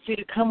 I asked you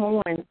to come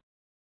on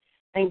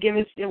and give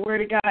us the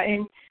word of God,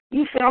 and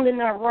you found in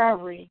that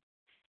robbery.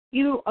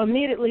 You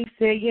immediately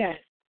said yes.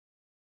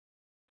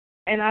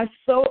 And I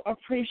so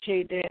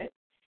appreciate that,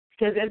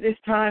 because at this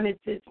time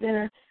it's been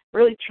a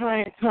really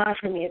trying time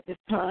for me at this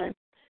time.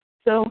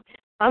 So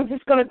I'm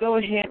just going to go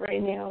ahead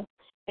right now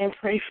and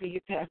pray for you,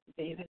 Pastor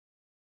David.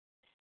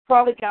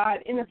 Father God,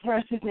 in the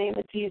precious name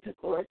of Jesus,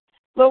 Lord,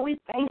 we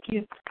thank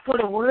you for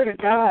the word of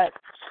God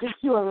that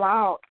you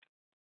allowed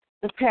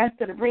the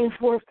pastor to bring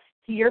forth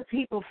to your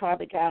people,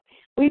 Father God.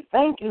 We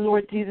thank you,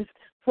 Lord Jesus,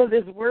 for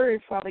this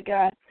word, Father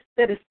God,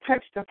 that is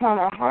touched upon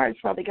our hearts,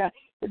 Father God.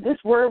 That this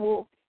word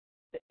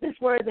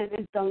that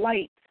is the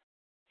light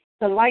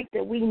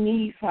that we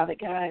need, Father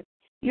God.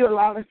 You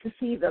allow us to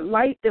see the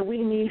light that we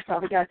need,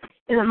 Father God.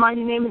 In the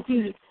mighty name of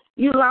Jesus,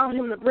 you allow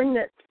him to bring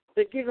that,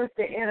 to give us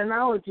the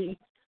analogy,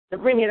 to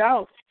bring it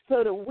out,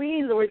 so that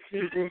we, Lord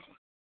Jesus,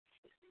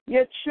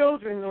 your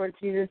children, Lord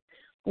Jesus,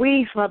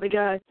 we, Father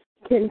God,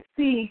 can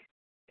see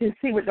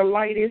what the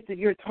light is that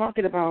you're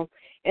talking about.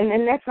 And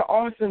then that's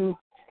awesome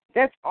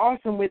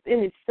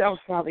within itself,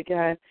 Father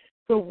God.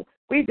 So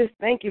we just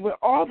thank you. With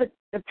all the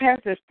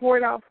pastors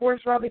poured out for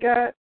us, Father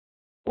God,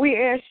 we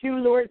ask you,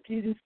 Lord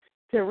Jesus,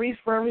 to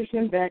refurbish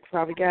him back,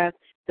 Father God,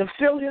 to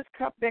fill his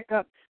cup back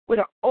up with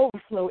an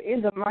overflow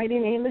in the mighty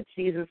name of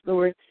Jesus,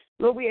 Lord.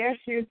 Lord, we ask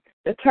you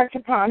to touch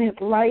upon his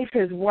life,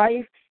 his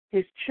wife,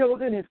 his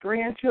children, his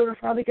grandchildren,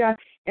 Father God,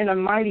 in a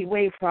mighty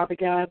way, Father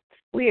God.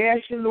 We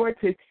ask you, Lord,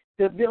 to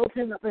build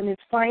him up in his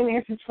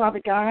finances,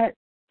 Father God,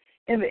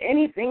 and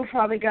anything,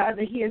 Father God,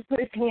 that he has put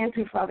his hand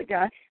to, Father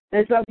God,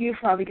 that's of you,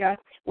 Father God.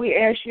 We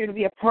ask you to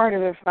be a part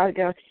of it, Father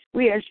God.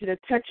 We ask you to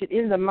touch it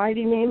in the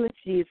mighty name of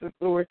Jesus,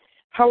 Lord.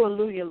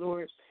 Hallelujah,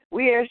 Lord.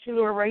 We ask you,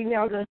 Lord, right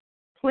now to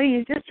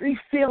please just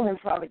refill him,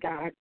 Father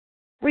God.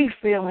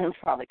 Refill him,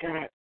 Father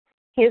God.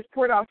 He has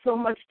poured out so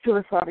much to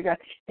us, Father God,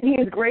 and he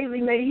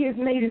has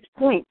made his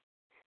point,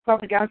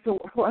 Father God, so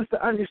for us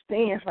to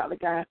understand, Father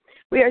God.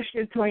 We ask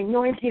you to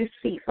anoint his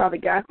feet, Father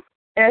God,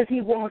 as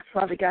he walks,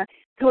 Father God,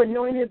 to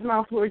anoint his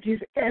mouth, Lord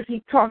Jesus, as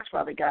he talks,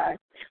 Father God.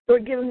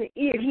 Lord, give him the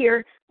ear to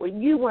hear what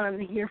you want him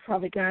to hear,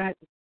 Father God.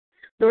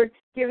 Lord,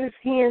 give his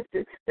hands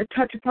to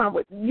touch upon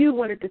what you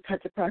wanted to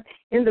touch upon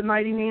in the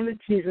mighty name of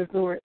Jesus,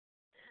 Lord.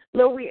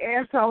 Lord, we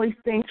ask all these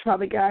things,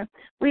 Father God.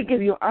 We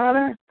give you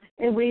honor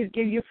and we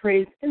give you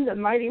praise in the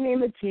mighty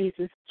name of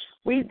Jesus.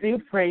 We do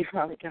pray,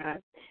 Father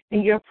God,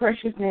 in your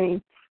precious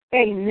name.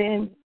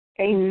 Amen,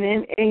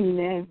 amen,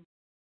 amen.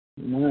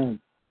 Amen.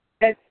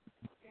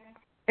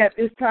 At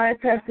this time,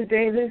 Pastor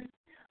Davis,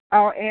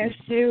 I'll ask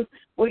you,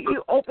 will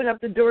you open up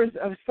the doors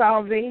of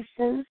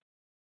salvation?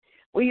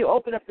 Will you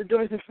open up the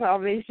doors of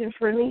salvation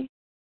for me?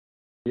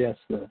 Yes,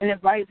 sir. And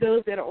invite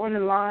those that are on the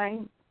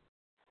line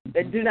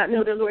that do not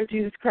know the Lord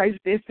Jesus Christ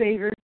as their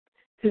Savior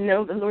to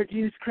know the Lord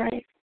Jesus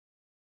Christ.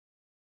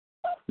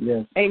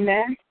 Yes.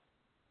 Amen.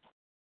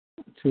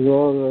 To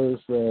all those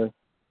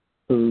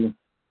who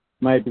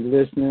might be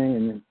listening,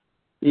 and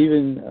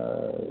even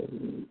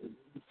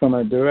from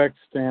a direct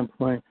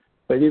standpoint,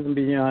 but even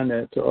beyond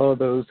that, to all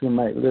those who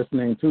might be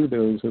listening, to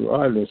those who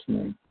are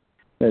listening,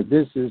 that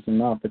this is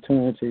an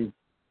opportunity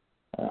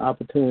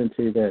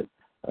that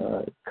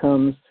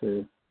comes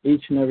to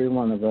each and every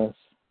one of us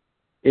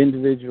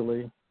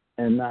individually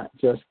and not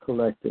just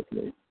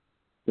collectively.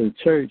 The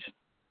church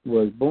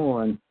was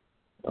born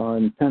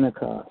on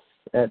Pentecost,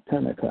 at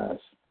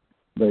Pentecost,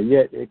 but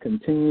yet it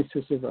continues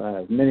to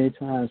survive. Many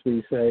times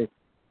we say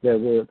that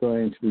we're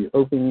going to be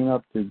opening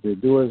up the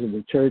doors of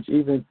the church,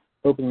 even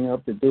opening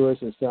up the doors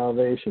of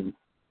salvation.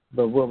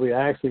 But what we're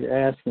actually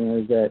asking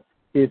is that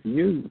if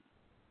you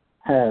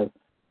have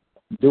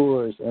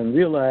doors and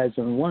realize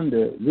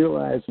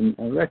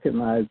and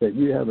recognize that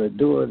you have a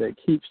door that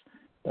keeps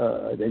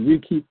that you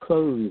keep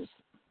closed,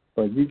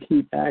 or you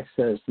keep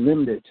access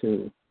limited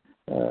to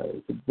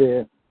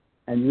there,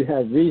 and you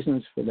have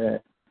reasons for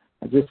that,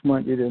 I just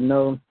want you to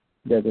know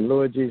that the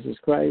Lord Jesus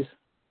Christ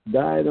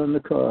died on the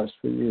cross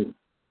for you,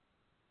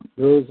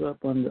 rose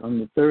up on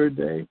the third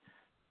day,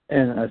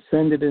 and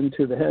ascended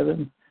into the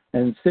heaven,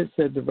 and sits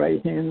at the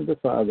right hand of the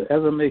Father,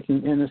 ever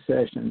making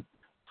intercession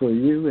for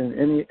you and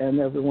any and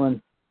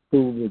everyone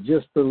who would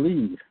just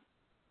believe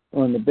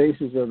on the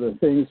basis of the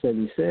things that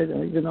he said,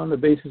 and even on the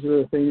basis of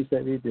the things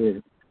that he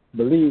did.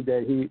 Believe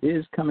that he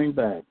is coming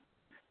back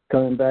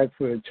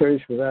for a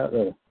church without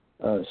a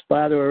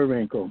spot or a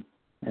wrinkle.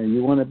 And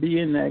you want to be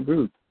in that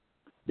group,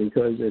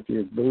 because if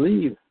you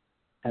believe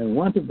and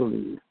want to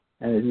believe,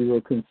 and if you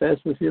will confess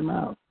with your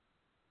mouth,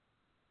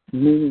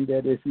 meaning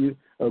that if you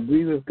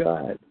agree with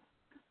God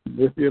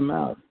with your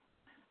mouth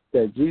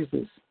that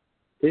Jesus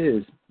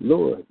is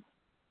Lord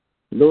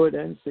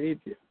and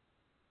Savior,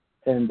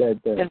 and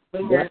that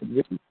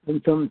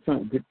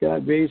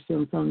God raised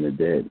him from the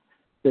dead,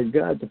 that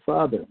God the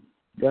Father,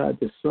 God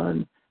the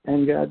Son,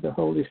 and God the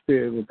Holy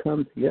Spirit will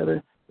come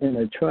together in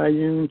a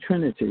triune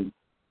Trinity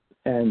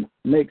and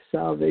make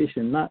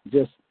salvation not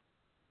just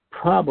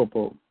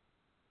probable,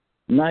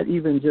 not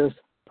even just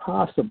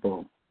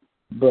possible,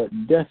 but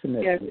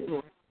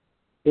definitely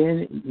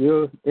in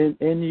you,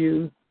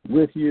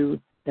 with you,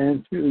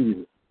 and through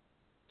you,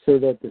 so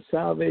that the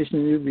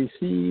salvation you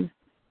receive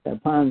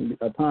upon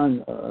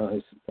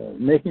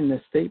making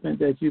the statement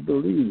that you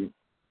believe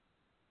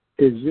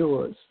is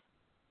yours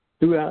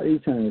throughout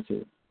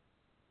eternity.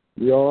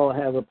 We all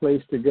have a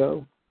place to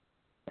go,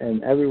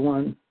 and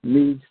everyone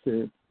needs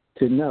to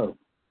know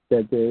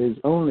that there is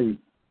only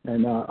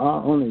and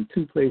are only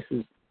two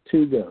places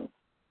to go,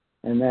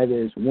 and that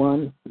is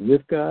one,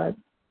 with God,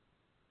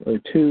 or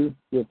two,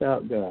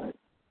 without God.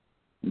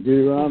 In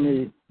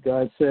Deuteronomy,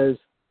 God says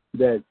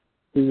that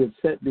he would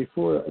set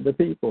before the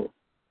people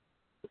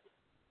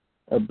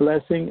a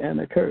blessing and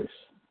a curse.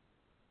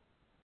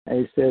 And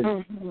he says,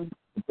 the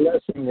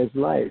blessing is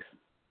life,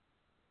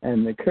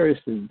 and the curse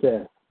is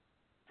death.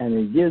 And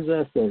he gives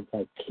us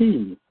a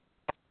key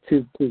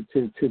to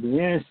the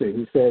answer.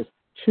 He says,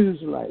 choose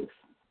life.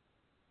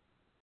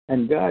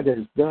 And God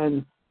has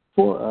done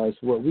for us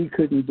what we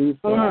couldn't do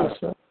for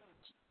ourselves.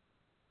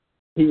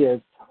 He has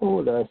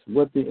told us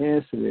what the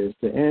answer is.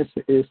 The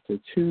answer is to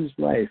choose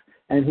life.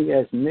 And he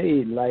has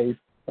made life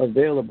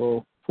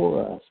available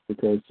for us,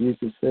 because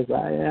Jesus says,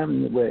 I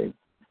am the way,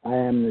 I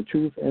am the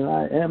truth, and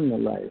I am the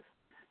life.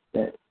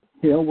 That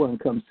no one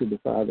comes to the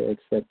Father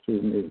except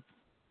through me.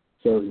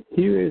 So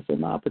here is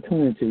an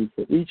opportunity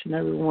for each and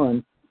every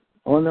one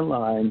on the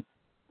line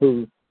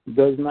who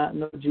does not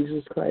know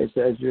Jesus Christ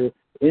as your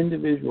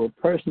individual,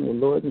 personal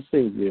Lord and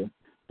Savior,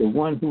 the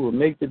one who will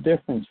make the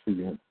difference for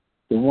you,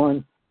 the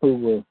one who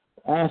will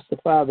ask the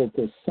Father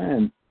to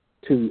send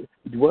to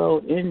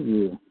dwell in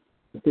you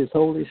with his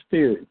Holy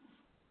Spirit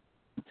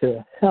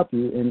to help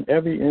you in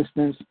every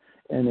instance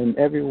and in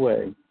every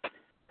way,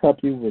 help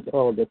you with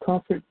all the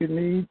comfort you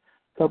need,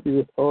 help you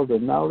with all the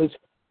knowledge,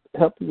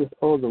 help you with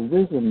all the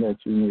wisdom that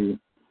you need,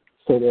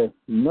 so that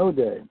no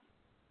day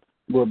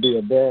will be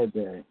a bad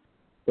day,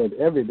 but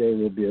every day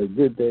will be a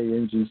good day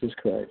in Jesus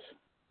Christ.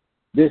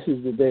 This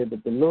is the day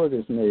that the Lord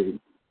has made.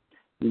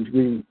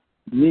 We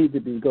need to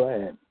be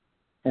glad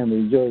and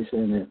rejoice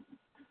in it.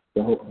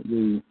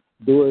 The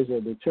doors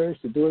of the church,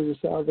 the doors of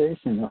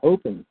salvation are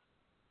open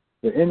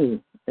for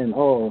any and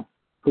all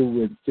who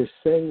would just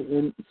say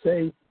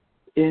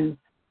in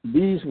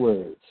these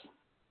words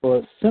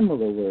or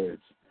similar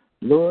words,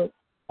 Lord,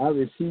 I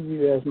receive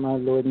you as my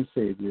Lord and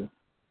Savior.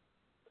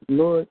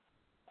 Lord,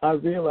 I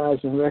realize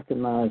and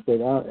recognize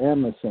that I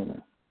am a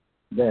sinner,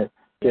 that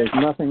there's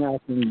nothing I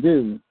can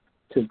do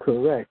to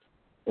correct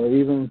or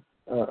even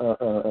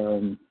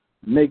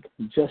make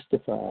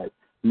justified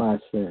my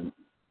sin.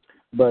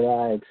 But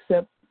I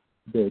accept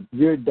that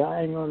you're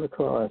dying on the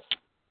cross.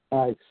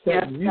 I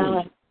accept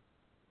you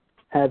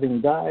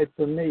having died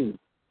for me,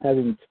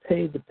 having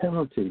paid the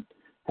penalty,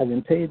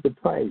 having paid the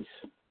price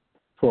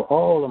for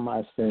all of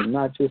my sin,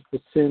 not just the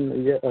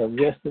sin of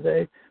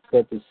yesterday,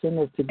 but the sin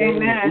of today.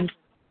 Amen. And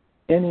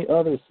any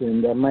other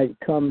sin that might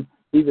come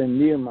even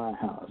near my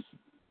house.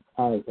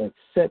 I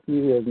accept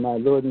you as my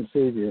Lord and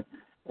Savior,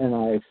 and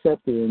I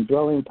accept the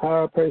indwelling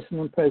power, person,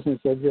 and presence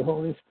of your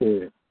Holy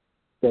Spirit,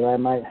 that I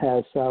might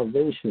have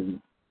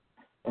salvation,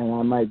 and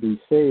I might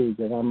be saved,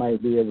 and I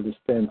might be able to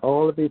spend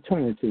all of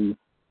eternity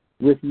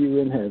with you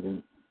in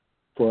heaven.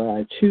 For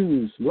I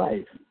choose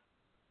life,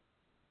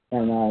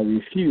 and I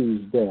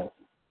refuse death.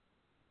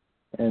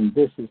 And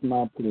this is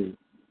my plea.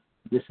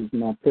 This is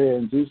my prayer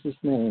in Jesus'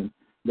 name,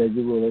 that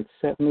you will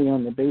accept me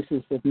on the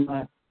basis of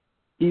my,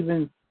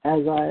 even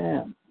as I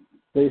am,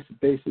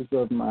 basis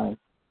of my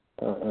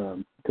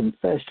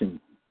confession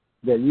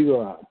that you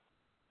are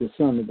the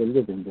Son of the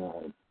living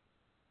God.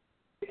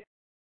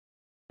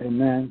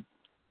 Amen.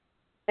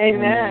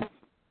 Amen.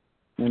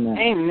 Amen.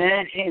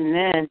 Amen.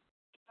 Amen.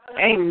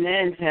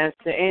 Amen,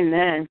 Pastor.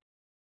 Amen.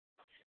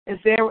 Is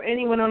there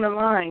anyone on the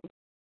line?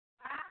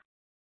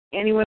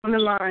 Anyone on the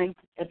line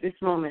at this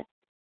moment?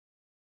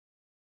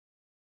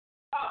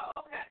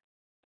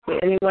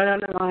 Anyone on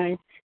the line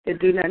that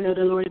do not know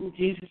the Lord and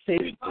Jesus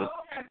Savior?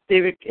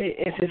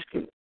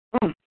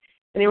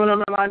 Anyone on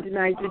the line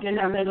tonight that do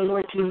not know the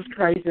Lord Jesus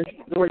Christ as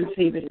Lord and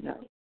Savior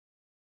tonight?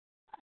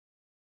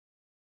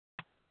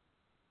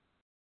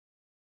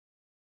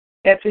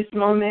 At this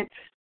moment,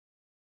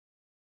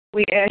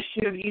 we ask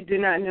you, if you do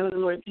not know the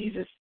Lord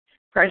Jesus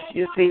Christ as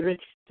your Savior,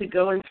 to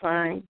go and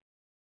find,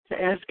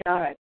 to ask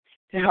God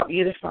to help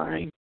you to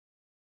find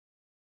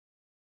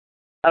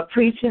a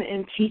preaching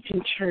and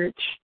teaching church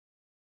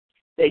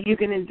that you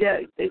can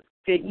that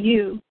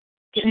you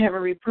can have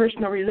a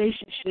personal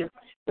relationship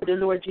with the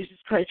Lord Jesus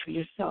Christ for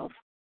yourself.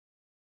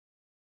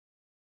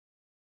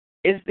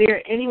 Is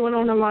there anyone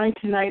on the line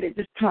tonight at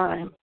this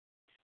time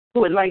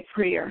who would like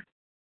prayer?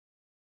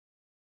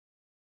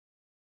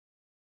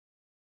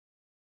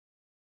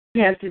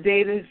 Pastor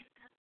Davis,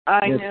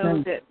 I Yes, know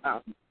ma'am. that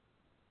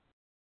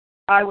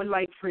I would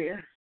like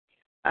prayer.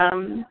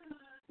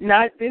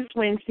 Not this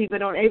Wednesday,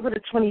 but on April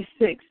the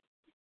 26th,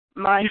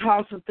 my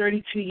house of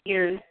 32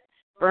 years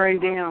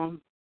burned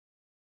down.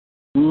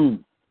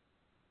 Mm.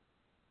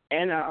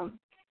 And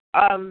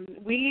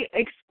we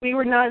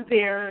were not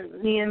there.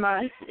 Me and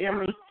my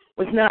family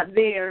was not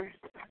there,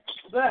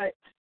 but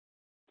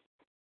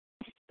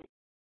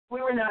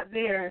we were not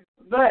there.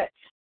 But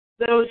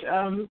those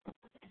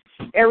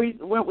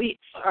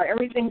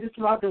everything just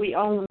about that we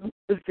own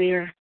was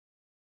there,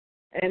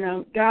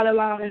 and God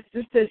allowed us.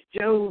 Just as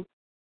Job,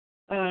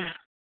 I'm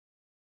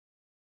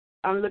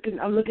looking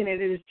at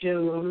it as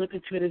Job. I'm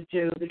looking to it as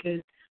Job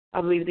because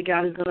I believe that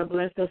God is going to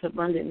bless us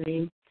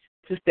abundantly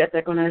to step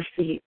back on our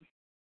feet.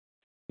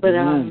 But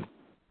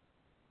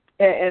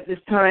at this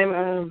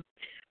time,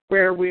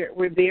 where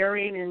we're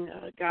burying, and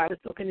God is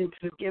looking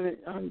into giving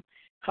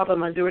helping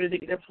my daughter to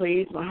get a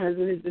place. My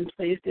husband has been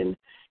placed in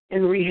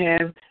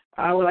rehab.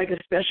 I would like a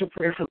special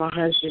prayer for my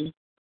husband,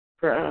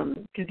 for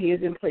because he has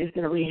been placed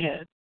in a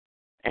rehab,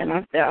 and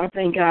I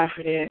thank God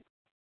for that.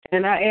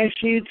 And I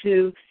ask you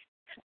to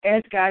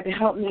ask God to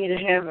help me to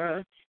have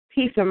a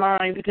peace of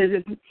mind, because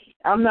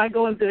I'm not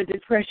going through a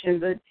depression,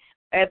 but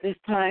at this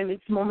time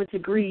it's moments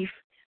of grief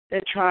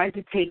that try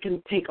to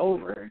take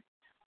over.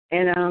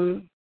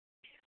 And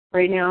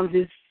right now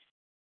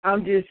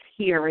I'm just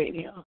here right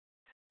now.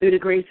 Through the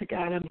grace of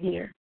God, I'm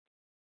here.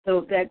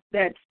 So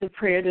that's the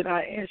prayer that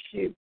I ask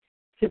you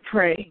to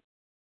pray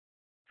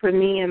for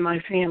me and my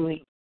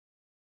family.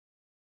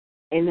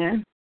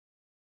 Amen.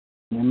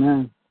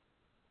 Amen.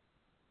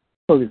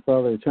 Holy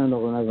Father,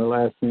 eternal and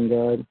everlasting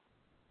God,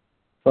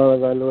 Father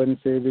of our Lord and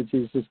Savior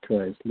Jesus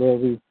Christ,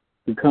 Lord,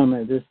 we come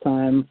at this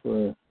time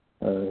for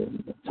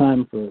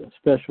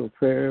special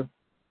prayer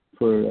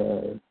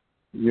for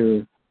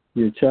your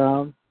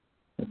child,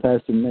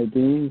 Pastor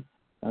Nadine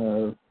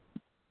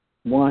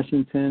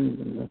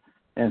Washington,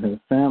 and her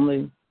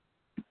family,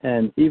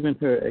 and even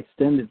her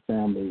extended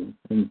family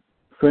and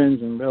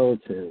friends and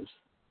relatives.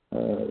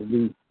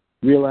 We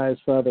realize,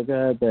 Father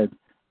God, that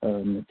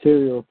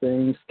material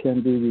things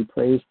can be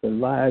replaced, but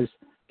lives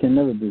can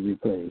never be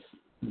replaced.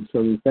 And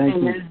so we thank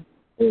Amen.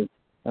 you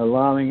for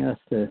allowing us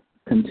to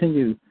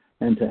continue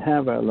and to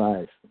have our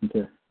life.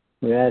 And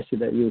we ask you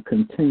that you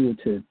continue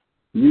to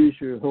use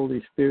your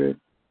Holy Spirit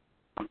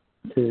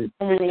to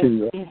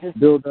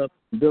build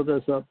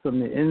us up from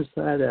the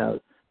inside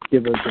out,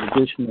 give us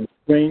additional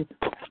strength,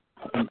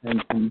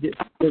 and give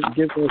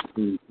us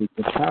the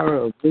power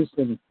of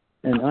wisdom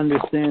and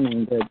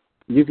understanding that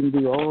you can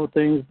do all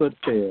things but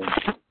fail.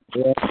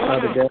 We ask,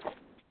 Father God,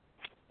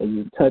 that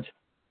you touch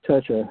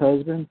her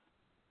husband,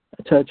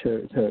 touch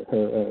her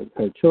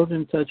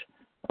children, touch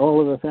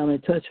all of her family,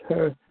 touch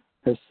her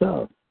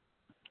herself,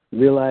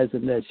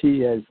 realizing that she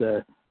has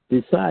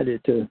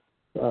decided to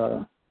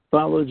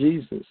follow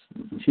Jesus.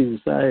 She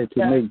decided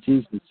to make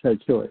Jesus her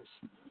choice.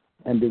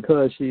 And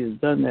because she has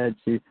done that,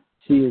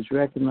 she is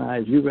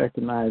recognized, you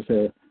recognize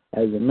her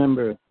as a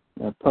member,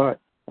 a part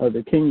of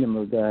the kingdom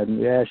of God. And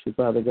we ask you,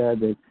 Father God,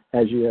 that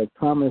as you have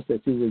promised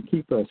that you would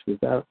keep us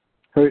without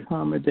hurt,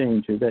 harm, or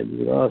danger, that you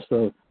would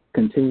also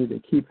continue to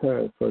keep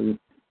her, for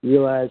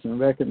realize and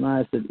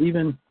recognize that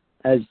even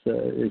as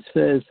it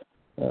says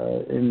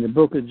in the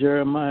book of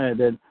Jeremiah,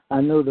 that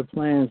I know the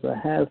plans I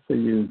have for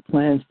you,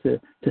 plans to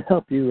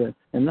help you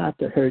and not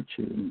to hurt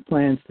you,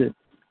 plans to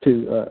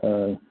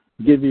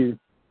give you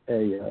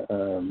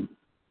a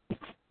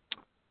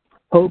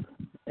hope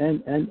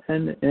and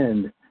an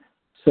end.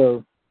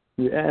 So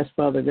we ask,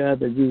 Father God,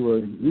 that you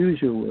will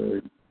use your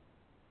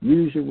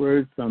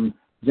word from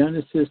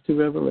Genesis to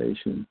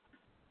Revelation,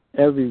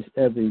 every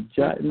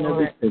jot and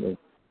every tittle.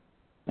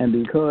 And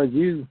because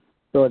you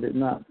thought it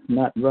not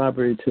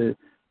robbery to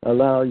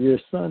allow your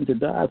son to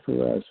die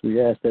for us,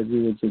 we ask that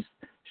you would just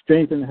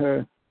strengthen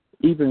her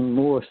even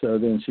more so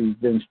than she's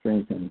been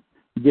strengthened.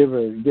 Give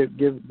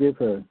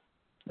her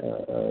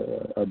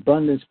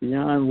abundance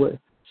beyond what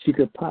she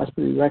could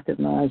possibly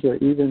recognize or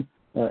even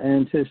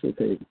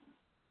anticipate.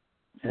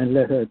 And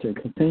let her to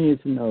continue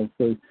to know,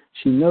 for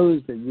she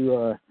knows that you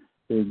are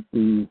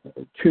the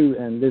true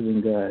and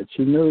living God.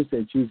 She knows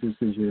that Jesus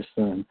is your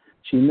son.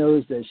 She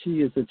knows that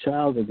she is a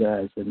child of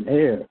God, an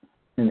heir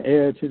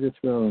to the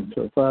throne.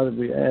 So, Father,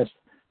 we ask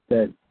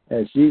that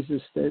as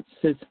Jesus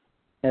sits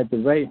at the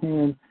right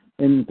hand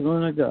in the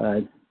throne of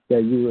God,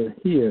 that you will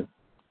hear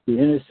the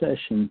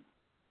intercession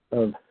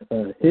of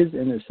his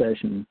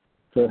intercession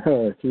for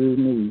her through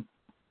me,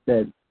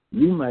 that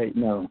you might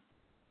know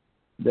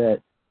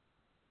that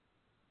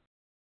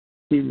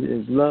she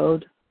is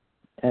loved,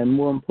 and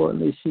more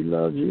importantly, she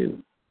loves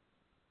you.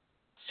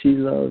 She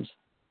loves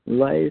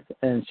life,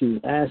 and she's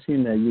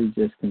asking that you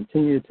just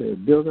continue to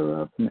build her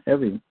up from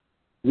every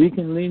weak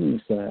and leaning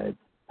side,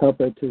 help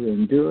her to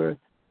endure,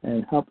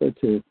 and help her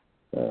to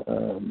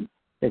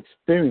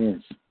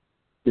experience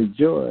the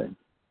joy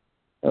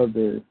of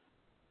the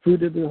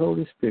fruit of the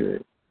Holy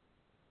Spirit,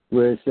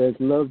 where it says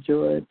love,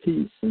 joy,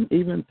 peace, and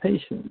even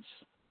patience.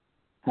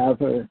 Have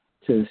her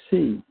to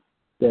see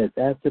that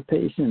after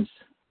patience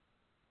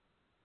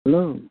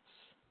blooms,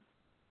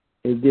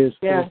 it gives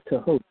forth to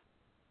hope.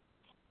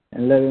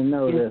 And let her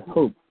know that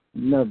hope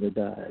never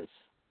dies.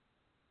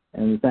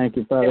 And we thank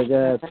you, Father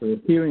God, for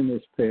hearing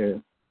this prayer.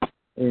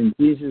 In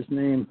Jesus'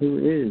 name, who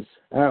is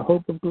our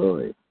hope of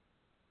glory.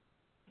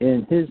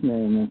 In his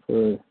name and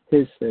for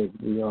his sake,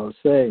 we all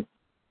say,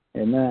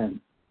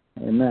 amen.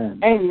 Amen.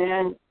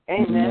 Amen.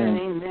 Amen.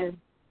 Amen.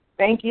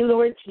 Thank you,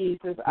 Lord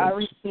Jesus. I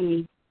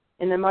receive.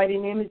 In the mighty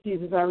name of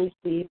Jesus, I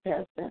receive,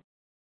 Pastor.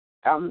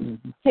 Can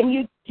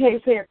you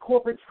say a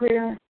corporate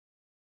prayer?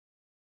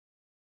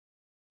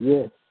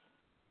 Yes.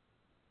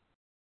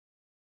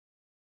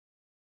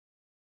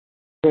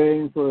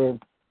 Praying for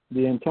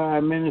the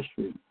entire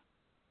ministry.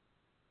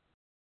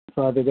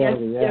 Father God,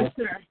 we ask.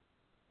 Yes, sir.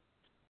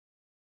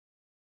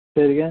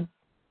 Say it again?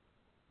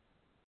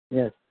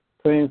 Yes.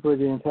 Praying for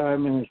the entire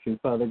ministry,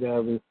 Father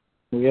God,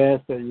 we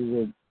ask that you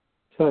would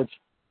touch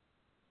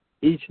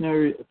each and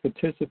every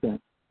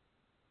participant,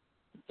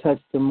 touch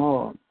them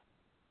all,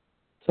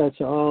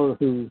 touch all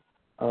who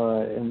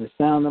are in the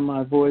sound of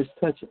my voice,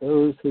 touch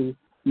those who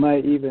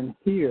might even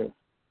hear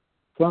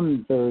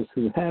from those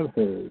who have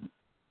heard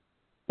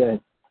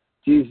that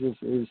Jesus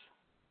is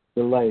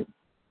the light,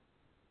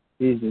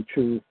 he is the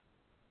truth,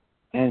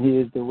 and he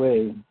is the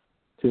way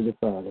to the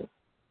Father.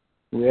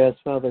 We ask,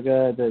 Father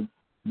God, that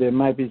there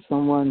might be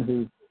someone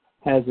who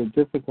has a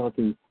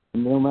difficulty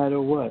no matter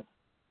what,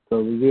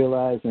 but we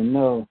realize and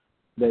know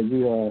that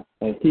you are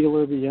a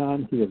healer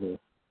beyond healer.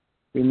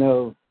 We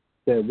know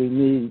that we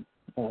need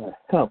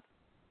help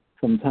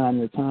from time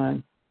to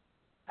time,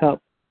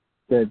 help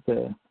that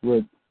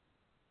would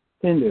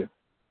hinder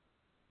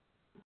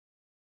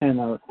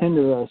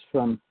us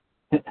from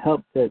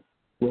help that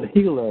will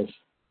heal us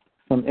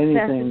from anything.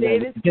 Pastor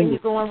Davis, can you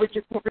go on with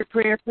your corporate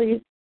prayer,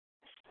 please?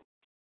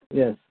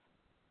 Yes.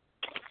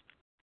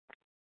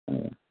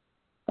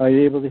 Are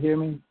you able to hear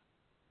me?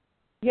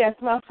 Yes,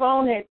 my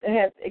phone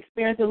has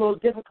experienced a little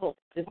difficulty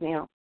just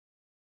now.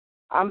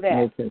 I'm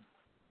back. Okay.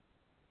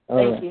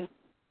 Thank you.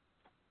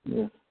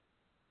 Yes.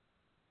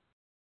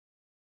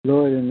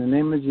 Lord, in the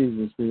name of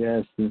Jesus, we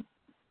ask you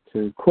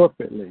to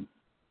corporately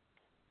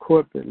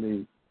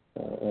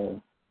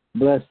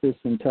bless this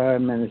entire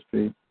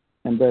ministry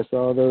and bless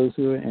all those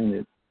who are in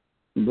it.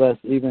 Bless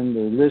even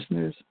the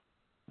listeners,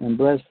 and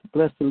bless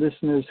the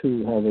listeners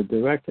who have a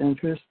direct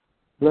interest.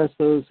 Bless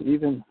those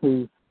even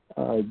who,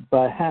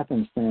 by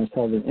happenstance,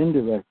 have an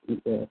indirect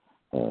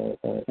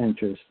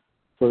interest.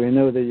 For we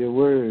know that your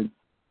word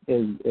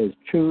is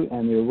true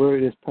and your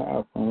word is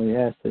powerful. And we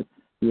ask that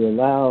you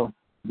allow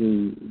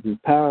the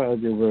power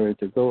of your word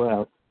to go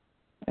out,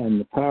 and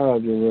the power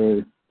of your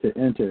word to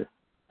enter,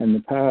 and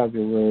the power of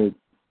your word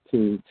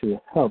to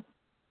help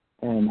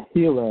and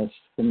heal us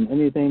from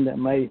anything that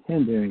might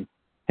hinder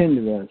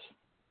us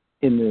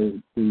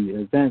in the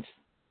events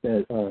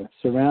that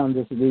surround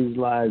us, these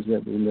lives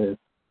that we live.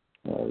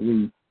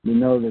 We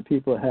know that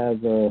people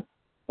have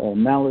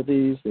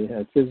maladies, they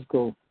have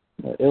physical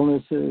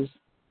illnesses,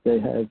 they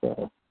have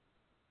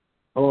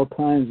all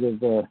kinds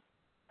of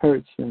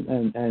hurts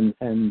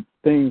and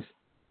things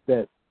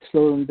that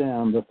slow them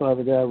down. But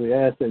Father God, we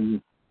ask that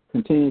you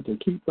continue to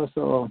keep us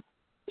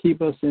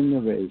in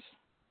the race.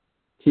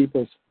 keep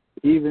us,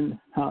 even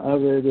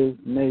however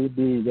it may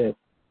be that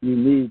you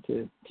need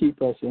to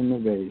keep us in the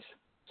race,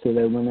 so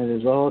that when it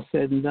is all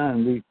said and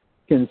done, we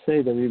can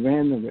say that we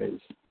ran the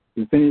race,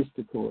 we finished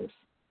the course,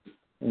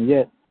 and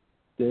yet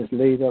there's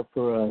laid up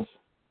for us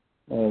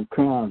a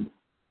crown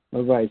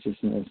of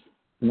righteousness,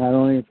 not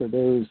only for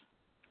those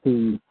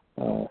who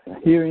are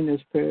hearing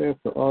this prayer,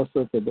 but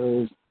also for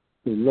those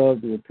who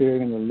love the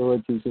appearing of the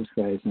Lord Jesus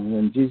Christ. And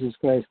when Jesus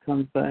Christ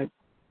comes back,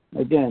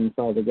 again,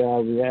 Father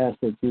God, we ask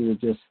that you would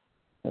just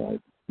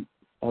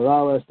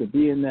allow us to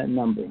be in that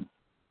number,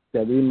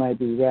 that we might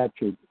be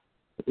raptured,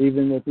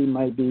 even if we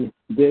might be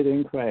dead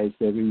in Christ,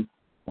 that we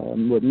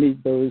would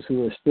meet those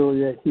who are still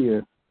yet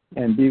here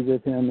and be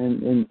with him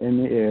in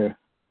the air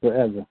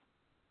forever.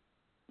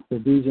 For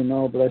these and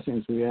all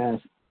blessings we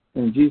ask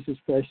in Jesus'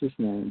 precious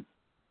name.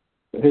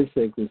 For his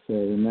sake we say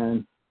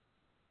amen,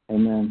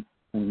 amen,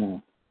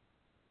 amen.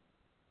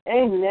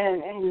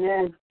 Amen,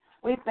 amen.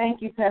 We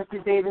thank you, Pastor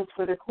Davis,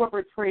 for the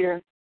corporate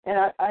prayer. And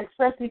I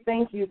especially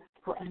thank you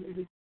for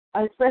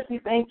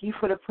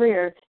the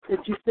prayer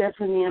that you said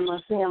for me and my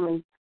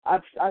family. I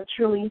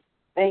truly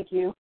thank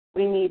you.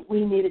 We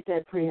needed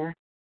that prayer.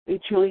 We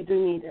truly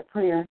do need that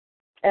prayer.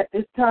 At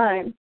this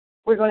time,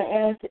 we're going to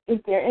ask, is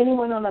there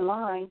anyone on the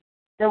line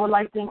that would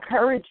like to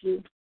encourage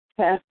you,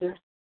 Pastor?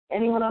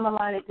 Anyone on the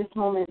line at this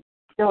moment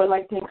that would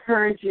like to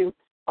encourage you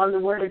on the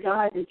word of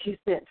God that you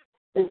said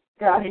that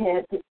God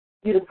had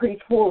you to preach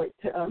forward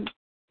to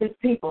his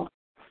people?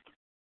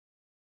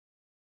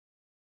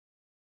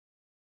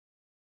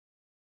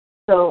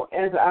 So,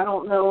 as I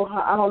don't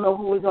know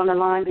who is on the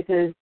line,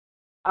 because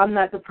I'm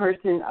not the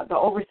person. The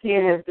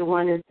overseer has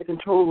the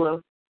control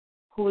of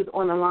who is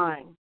on the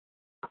line.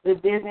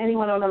 If there's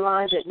anyone on the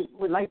line that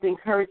would like to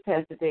encourage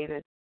Pastor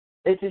David,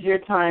 this is your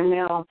time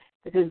now,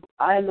 because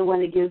I am the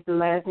one that gives the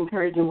last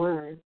encouraging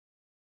word.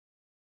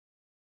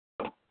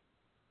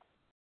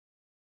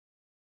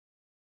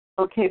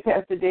 Okay,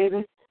 Pastor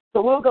Davis.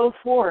 So we'll go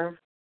forward.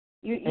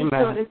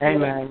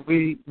 Amen.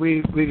 We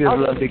just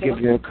love to give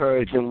you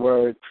encouraging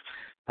words.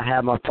 I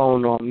have my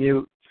phone on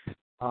mute.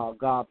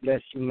 God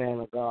bless you, man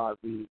of God.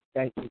 We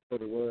thank you for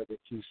the word that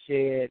you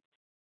shared.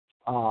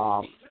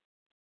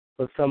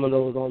 For some of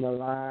those on the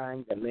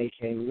line that may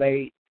came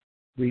late,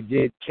 we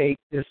did take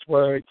this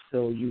word,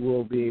 so you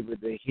will be able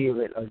to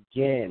hear it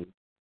again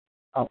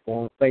up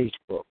on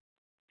Facebook.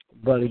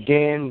 But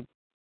again,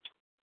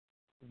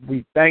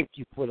 we thank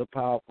you for the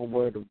powerful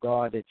word of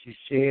God that you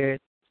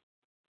shared.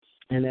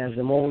 And as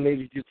the old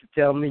lady used to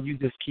tell me, you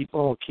just keep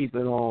on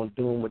keeping on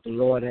doing what the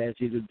Lord has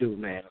you to do,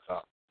 man of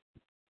God.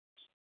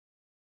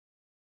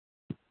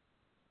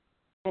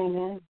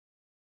 Amen.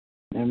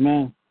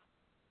 Amen.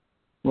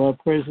 Well,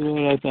 praise the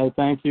Lord. I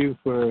thank you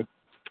for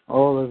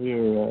all of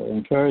your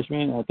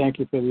encouragement. I thank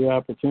you for the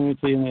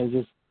opportunity, and I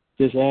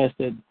just ask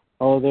that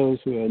all those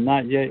who are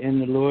not yet in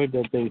the Lord,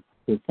 that they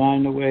would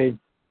find a way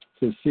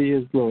to see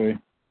his glory.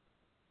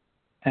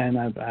 And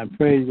I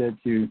pray that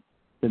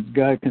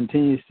God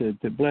continues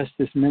to bless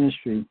this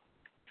ministry,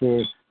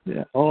 for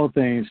all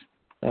things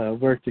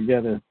work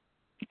together,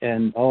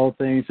 and all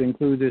things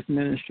include this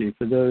ministry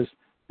for those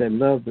that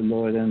love the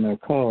Lord and are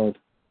called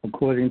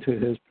according to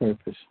his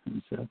purpose.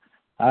 And so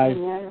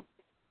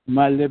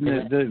my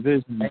limited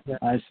vision,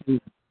 I see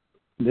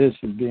this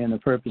as being the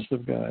purpose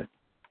of God.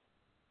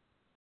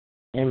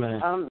 Amen.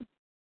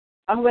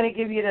 I'm going to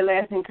give you the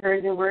last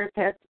encouraging word,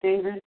 Pastor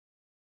David.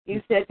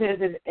 You said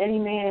that if any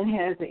man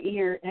has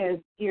ears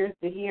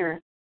to hear,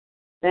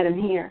 let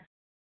him hear.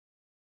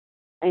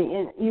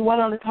 And you went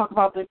on to talk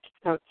about the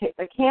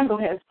candle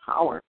has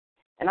power.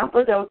 And I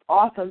thought that was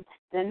awesome,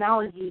 the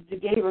analogy you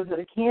gave us of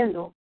the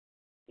candle.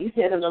 You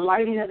said of the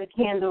lighting of the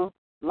candle,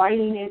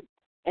 lighting it,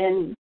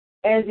 and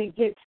as it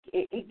gets,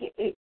 as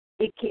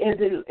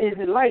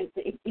it lights,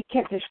 it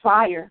catches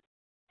fire.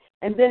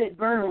 And then it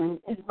burns,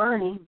 it's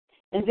burning.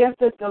 And just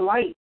as the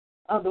light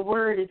of the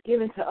word is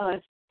given to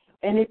us,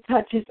 and it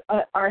touches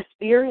our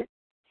spirit,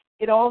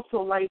 it also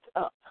lights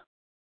up,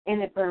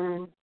 and it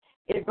burns.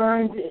 It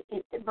burns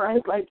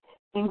like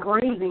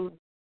engraving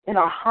in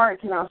our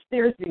hearts, and our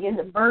spirits begin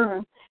to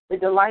burn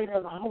with the light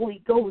of the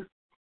Holy Ghost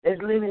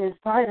that's living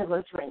inside of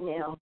us right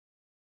now.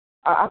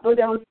 I thought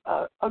that was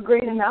a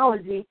great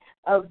analogy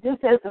of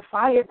just as the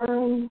fire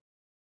burns,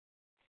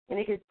 and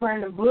it can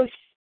burn the bush,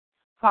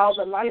 how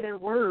the light of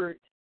the word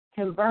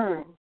can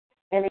burn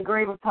and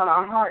engrave upon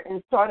our heart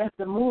and start us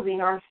to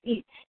moving our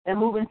feet and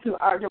move into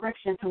our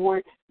direction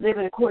toward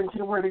living according to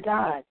the word of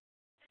God.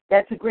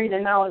 That's a great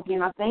analogy,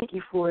 and I thank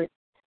you for it.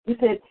 You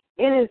said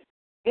it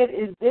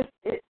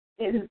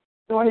is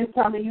during this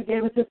time that you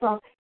gave us this song,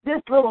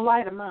 this little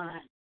light of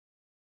mine,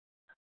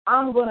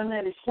 I'm going to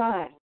let it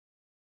shine.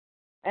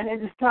 And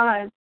at this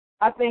time,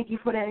 I thank you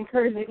for that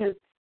encouragement, because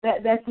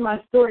that's my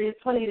story. It's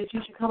funny that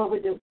you should come up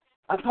with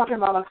I'm talking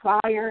about a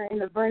fire and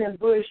the burning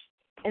bush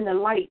and the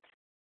light,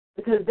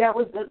 because it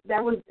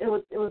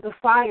was the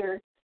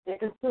fire that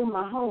consumed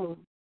my home.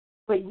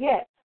 But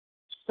yet,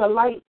 the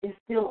light is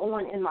still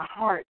on in my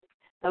heart.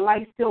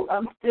 I'm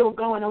still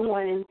going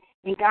on,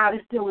 and God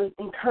is still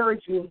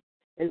encouraging me.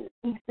 And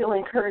He still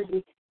encouraged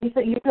me.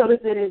 You told us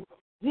that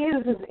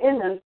Jesus is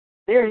in us,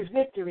 there is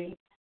victory.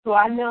 So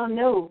I now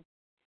know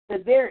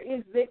that there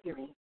is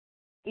victory.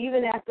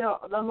 Even after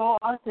the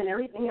loss and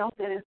everything else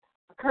that has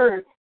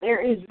occurred, there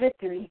is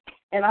victory.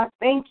 And I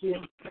thank you.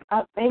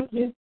 I thank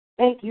you,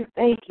 thank you,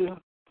 thank you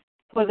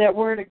for that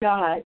word of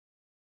God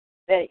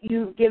that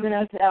you've given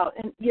us out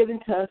and given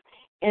to us,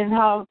 and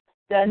how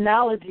the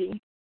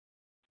analogy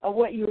of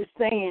what you were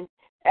saying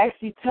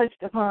actually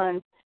touched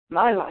upon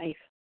my life.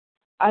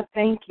 I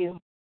thank you.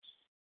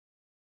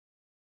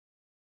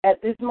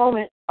 At this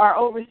moment, our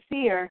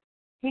overseer,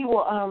 he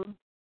will,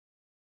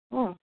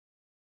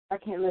 I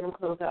can't let him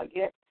close out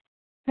yet.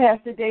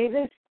 Pastor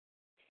Davis,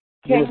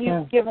 can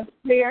you give us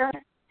prayer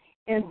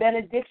and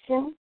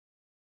benediction?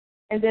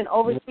 And then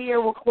overseer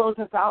will close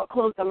us out,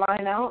 close the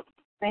line out.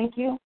 Thank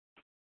you.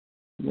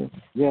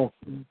 Yes.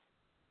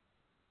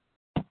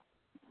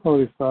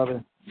 Holy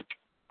Father,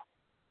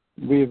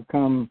 we have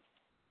come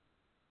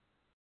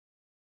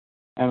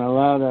and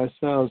allowed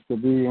ourselves to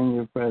be in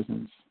your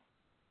presence.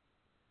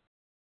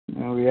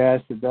 And we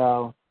ask that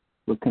thou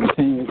will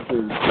continue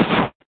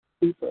to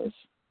keep us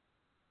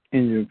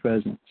in your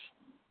presence.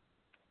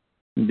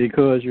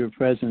 Because your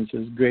presence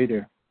is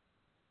greater,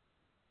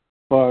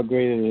 far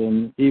greater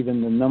than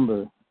even the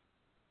number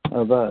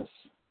of us,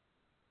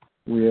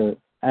 we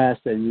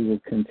ask that you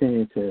would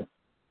continue to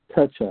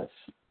touch us,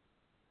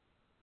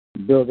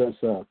 build us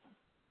up,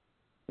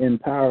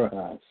 empower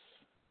us,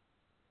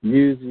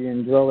 use the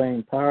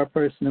indwelling power,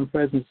 person, and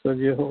presence of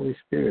your Holy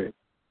Spirit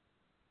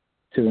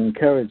to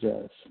encourage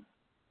us,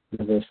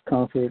 give us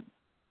comfort,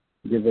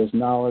 give us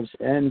knowledge,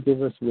 and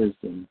give us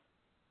wisdom.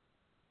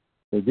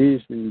 For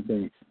these things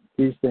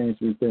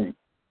we think,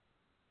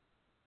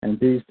 and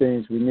these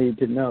things we need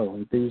to know,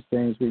 and these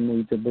things we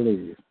need to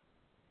believe.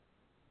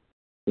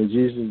 For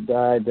Jesus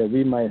died that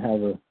we might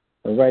have a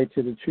right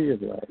to the tree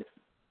of life.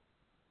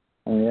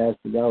 And we ask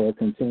that thou will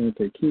continue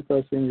to keep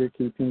us in your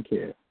keeping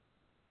care.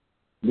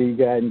 Lead,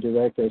 guide, and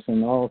direct us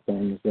in all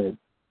things, that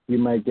you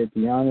might get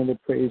the honor, the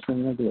praise,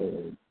 and the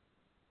glory.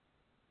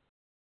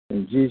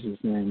 In Jesus'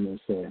 name we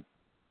say,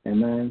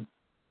 amen,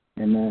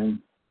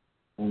 amen,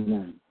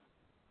 amen.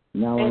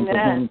 Now unto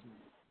him.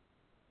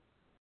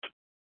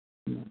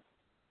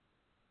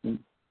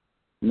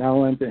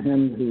 Now unto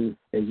him who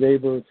is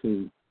able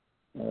to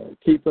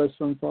keep us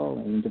from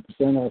falling and to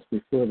present us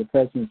before the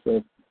presence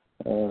of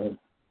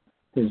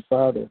his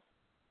Father,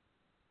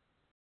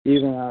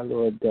 even our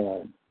Lord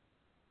God.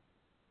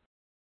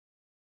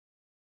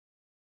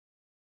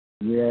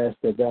 We ask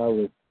that thou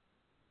would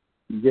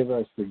give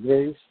us the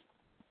grace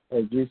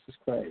of Jesus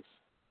Christ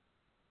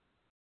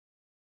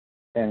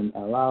and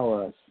allow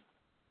us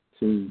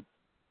to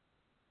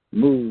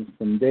move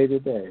from day to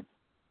day.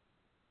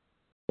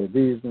 For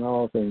these and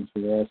all things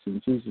we ask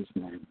in Jesus'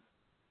 name,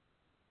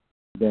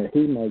 that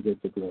he may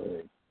get the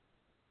glory,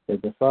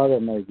 that the Father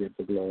may get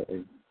the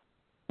glory,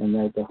 and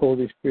that the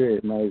Holy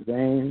Spirit might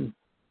reign,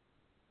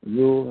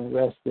 rule, and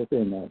rest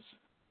within us.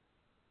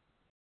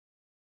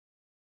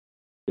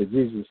 For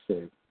Jesus'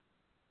 sake.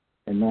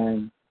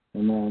 Amen,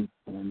 amen,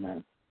 and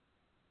amen.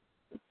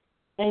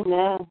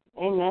 Amen,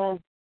 amen.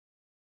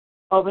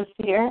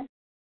 Overseer,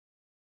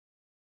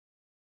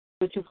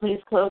 would you please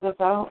close us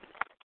out?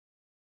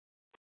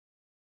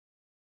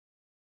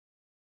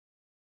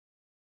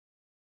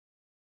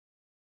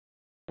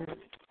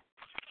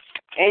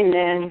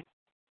 Amen.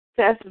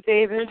 Pastor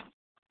David,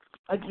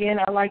 again,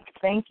 I'd like to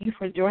thank you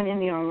for joining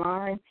me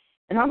online.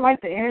 And I'd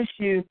like to ask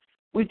you,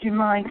 would you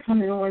mind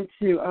coming on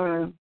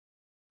to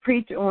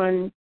preach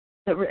on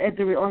the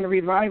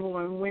revival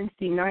on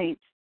Wednesday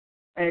nights?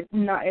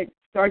 It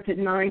starts at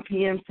 9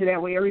 p.m. so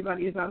that way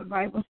everybody is out of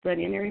Bible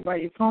study and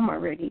everybody is home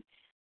already.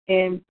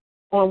 And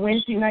on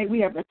Wednesday night we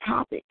have a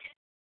topic,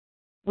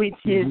 which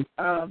is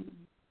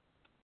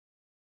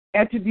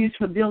attributes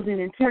for building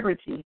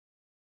integrity.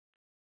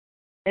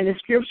 And the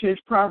scripture is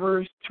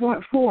Proverbs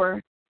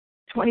 4:22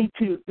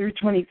 through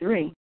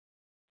 23.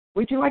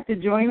 Would you like to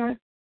join us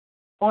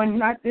on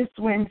not this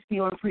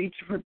Wednesday on Preach,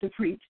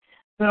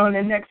 but on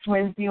the next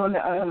Wednesday on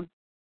the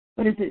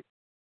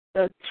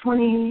the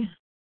 20?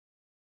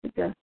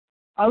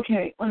 On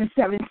the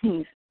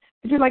 17th.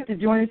 Would you like to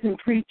join us and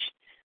preach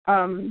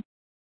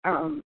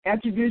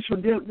attributes for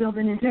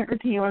building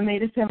integrity on May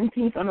the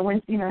 17th on a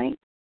Wednesday night?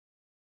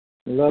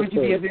 Would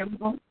you be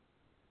available?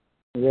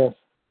 Yes.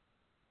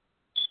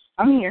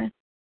 I'm here.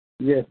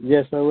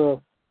 Yes, I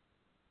will.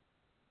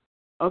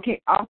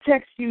 Okay, I'll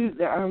text you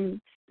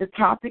the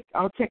topic.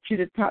 I'll text you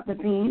the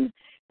theme,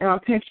 and I'll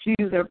text you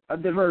the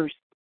verse.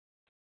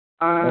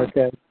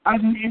 Okay.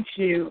 I've met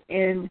you,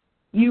 and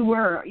you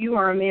are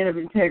a man of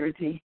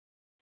integrity.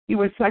 You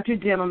were such a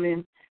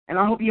gentleman, and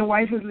I hope your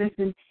wife has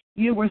listened.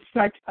 You were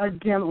such a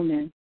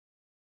gentleman,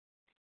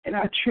 and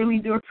I truly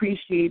do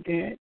appreciate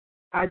that.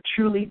 I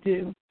truly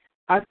do.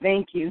 I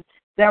thank you.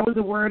 That was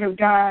the word of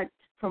God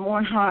from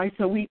on high,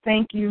 so we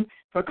thank you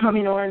for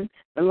coming on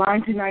the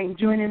line tonight and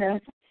joining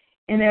us.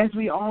 And as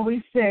we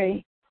always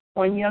say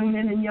on Young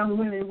Men and Young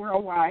Women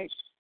Worldwide,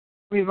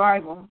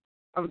 revival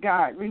of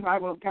God.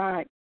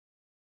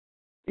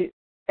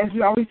 As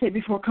we always say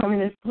before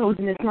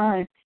closing this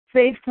line,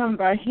 Faith comes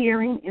by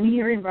hearing, and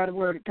hearing by the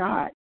word of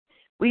God.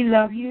 We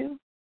love you.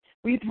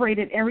 We pray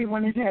that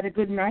everyone has had a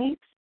good night.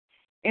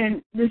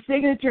 And the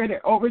signature,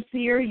 the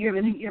overseer, you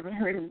haven't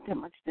heard him too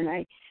much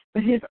tonight,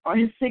 but his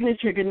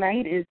signature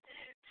tonight is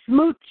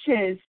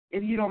smooches,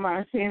 if you don't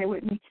mind saying it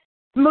with me.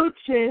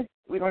 Smooches.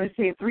 We're going to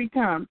say it 3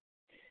 times.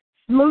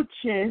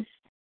 Smooches.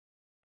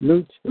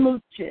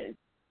 Smooches.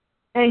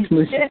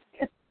 Amen.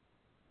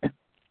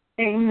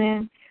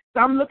 Amen. So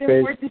I'm looking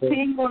forward to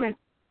seeing you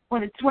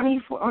on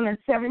the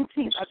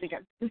 17th. I think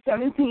the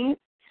 17th.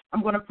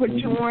 I'm going to put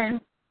you on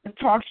the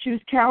Talk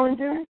Shoes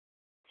calendar,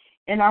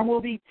 and I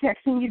will be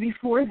texting you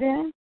before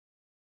then.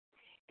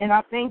 And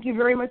I thank you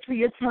very much for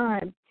your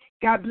time.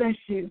 God bless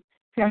you,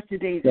 Pastor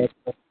David.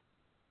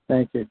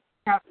 Thank you.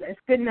 God bless.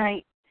 Good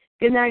night.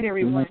 Good night,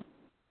 everyone.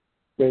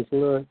 Praise the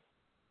Lord.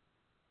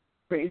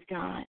 Praise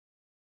God.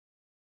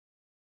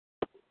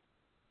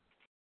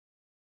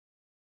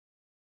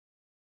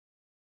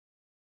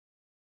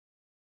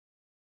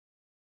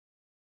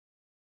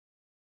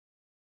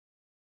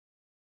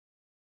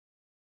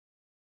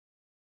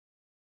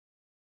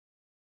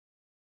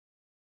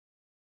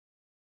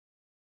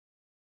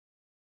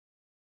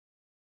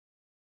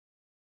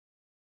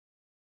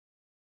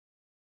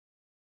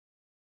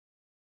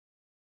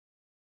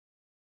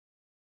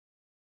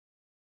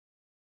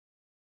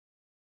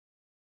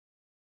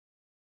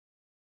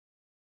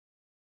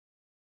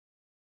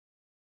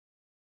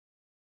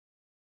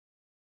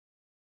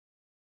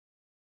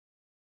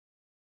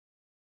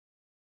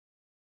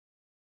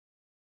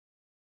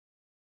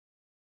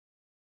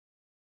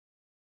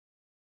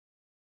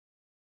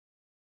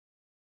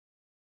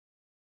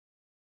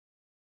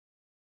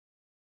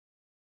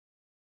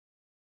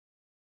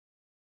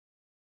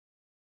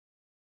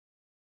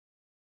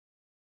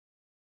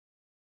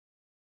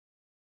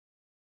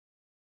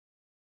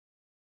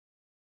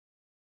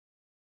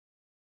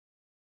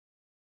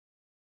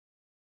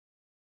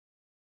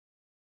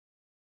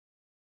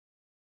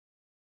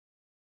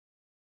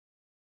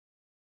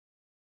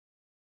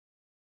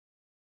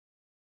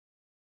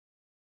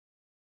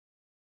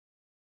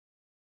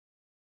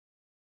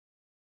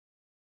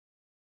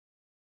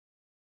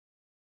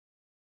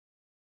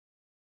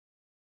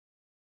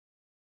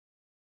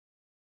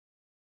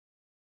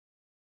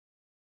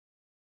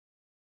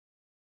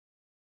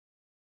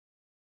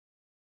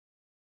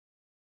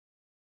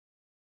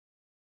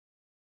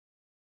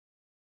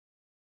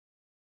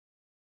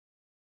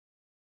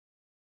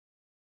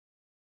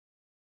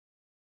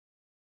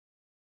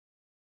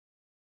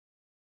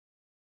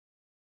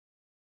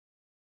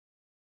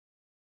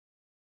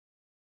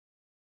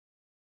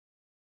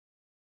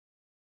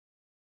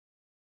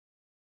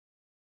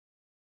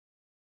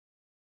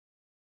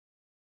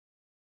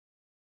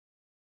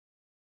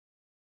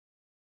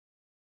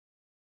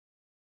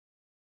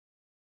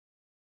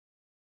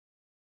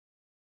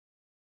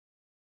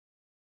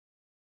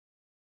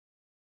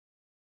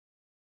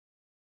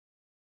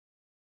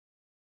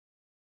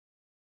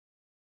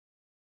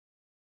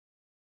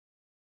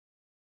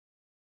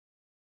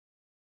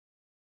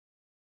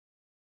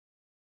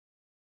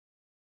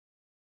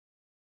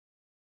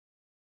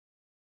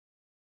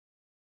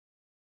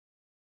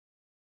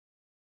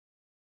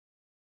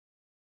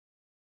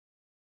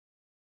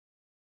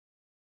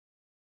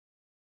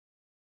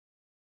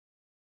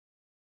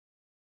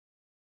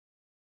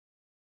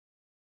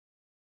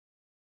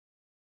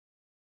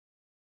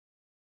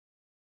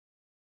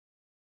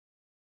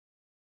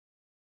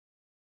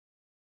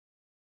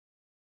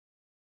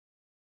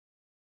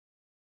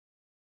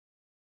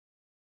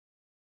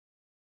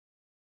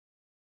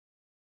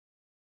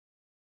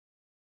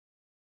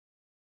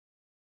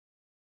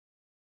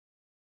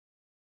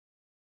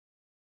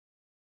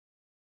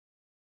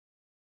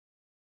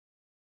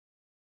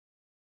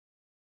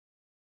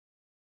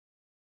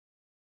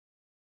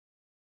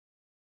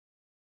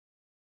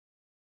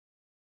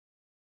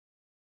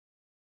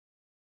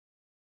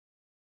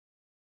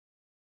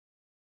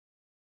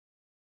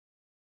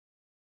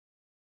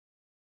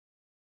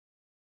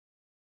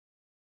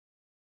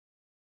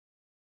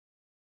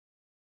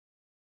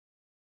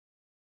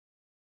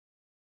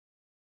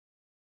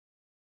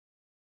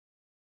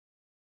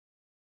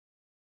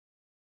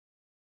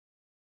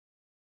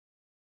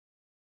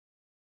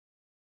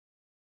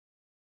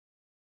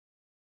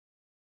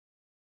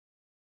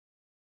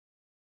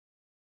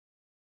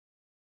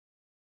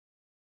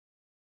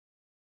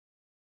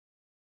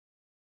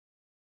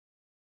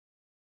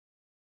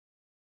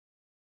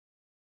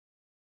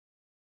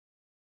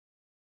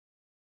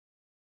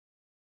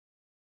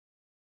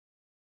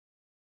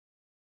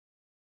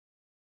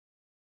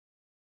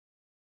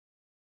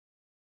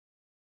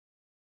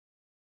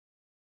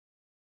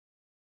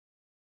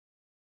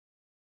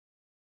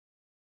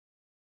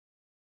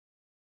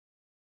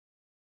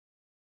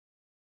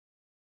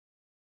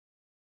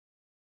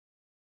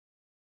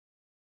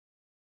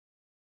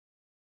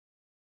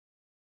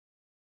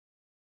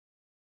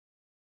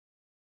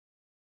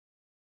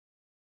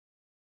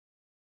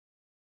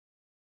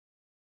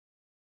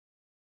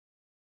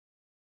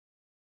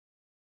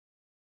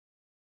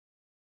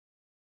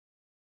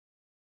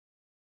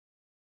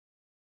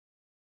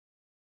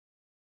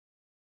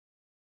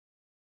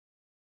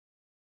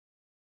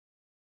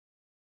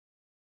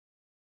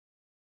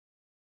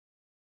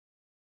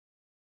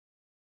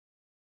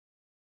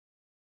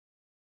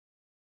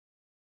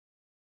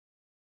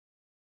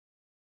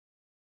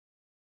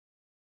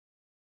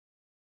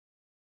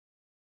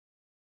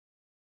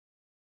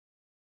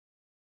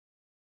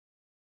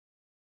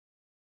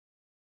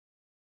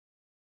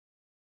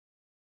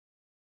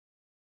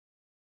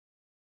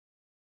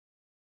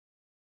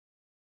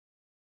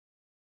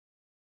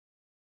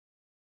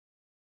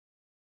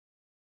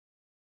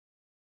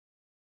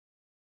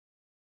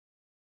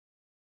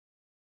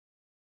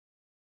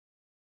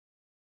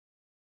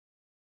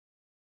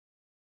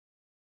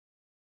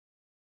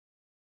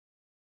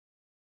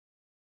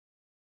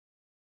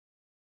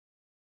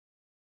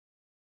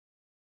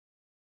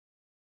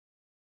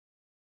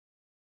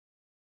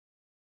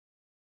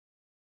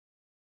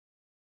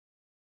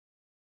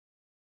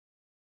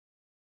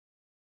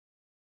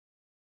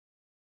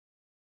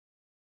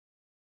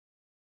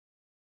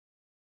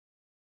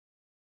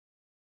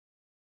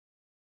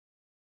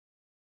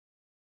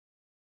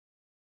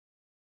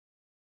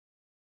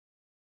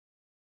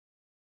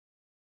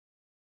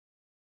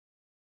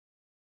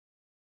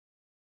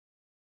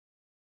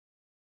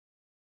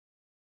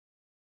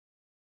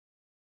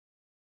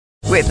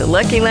 With the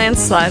Lucky Land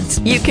Slots,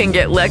 you can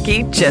get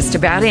lucky just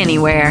about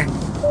anywhere.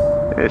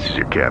 This is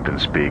your captain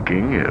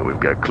speaking. We've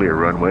got clear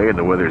runway and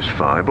the weather's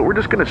fine, but we're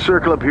just going to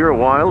circle up here a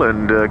while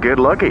and get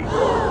lucky.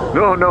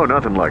 No,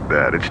 nothing like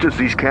that. It's just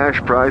these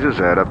cash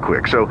prizes add up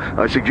quick. So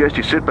I suggest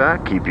you sit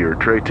back, keep your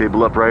tray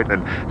table upright,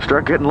 and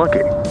start getting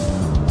lucky.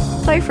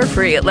 Play for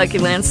free at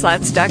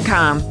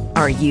LuckyLandSlots.com.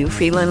 Are you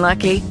feeling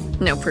lucky?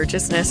 No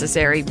purchase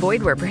necessary.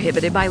 Void where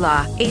prohibited by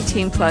law.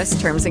 18+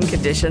 terms and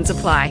conditions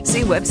apply.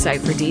 See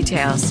website for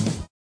details.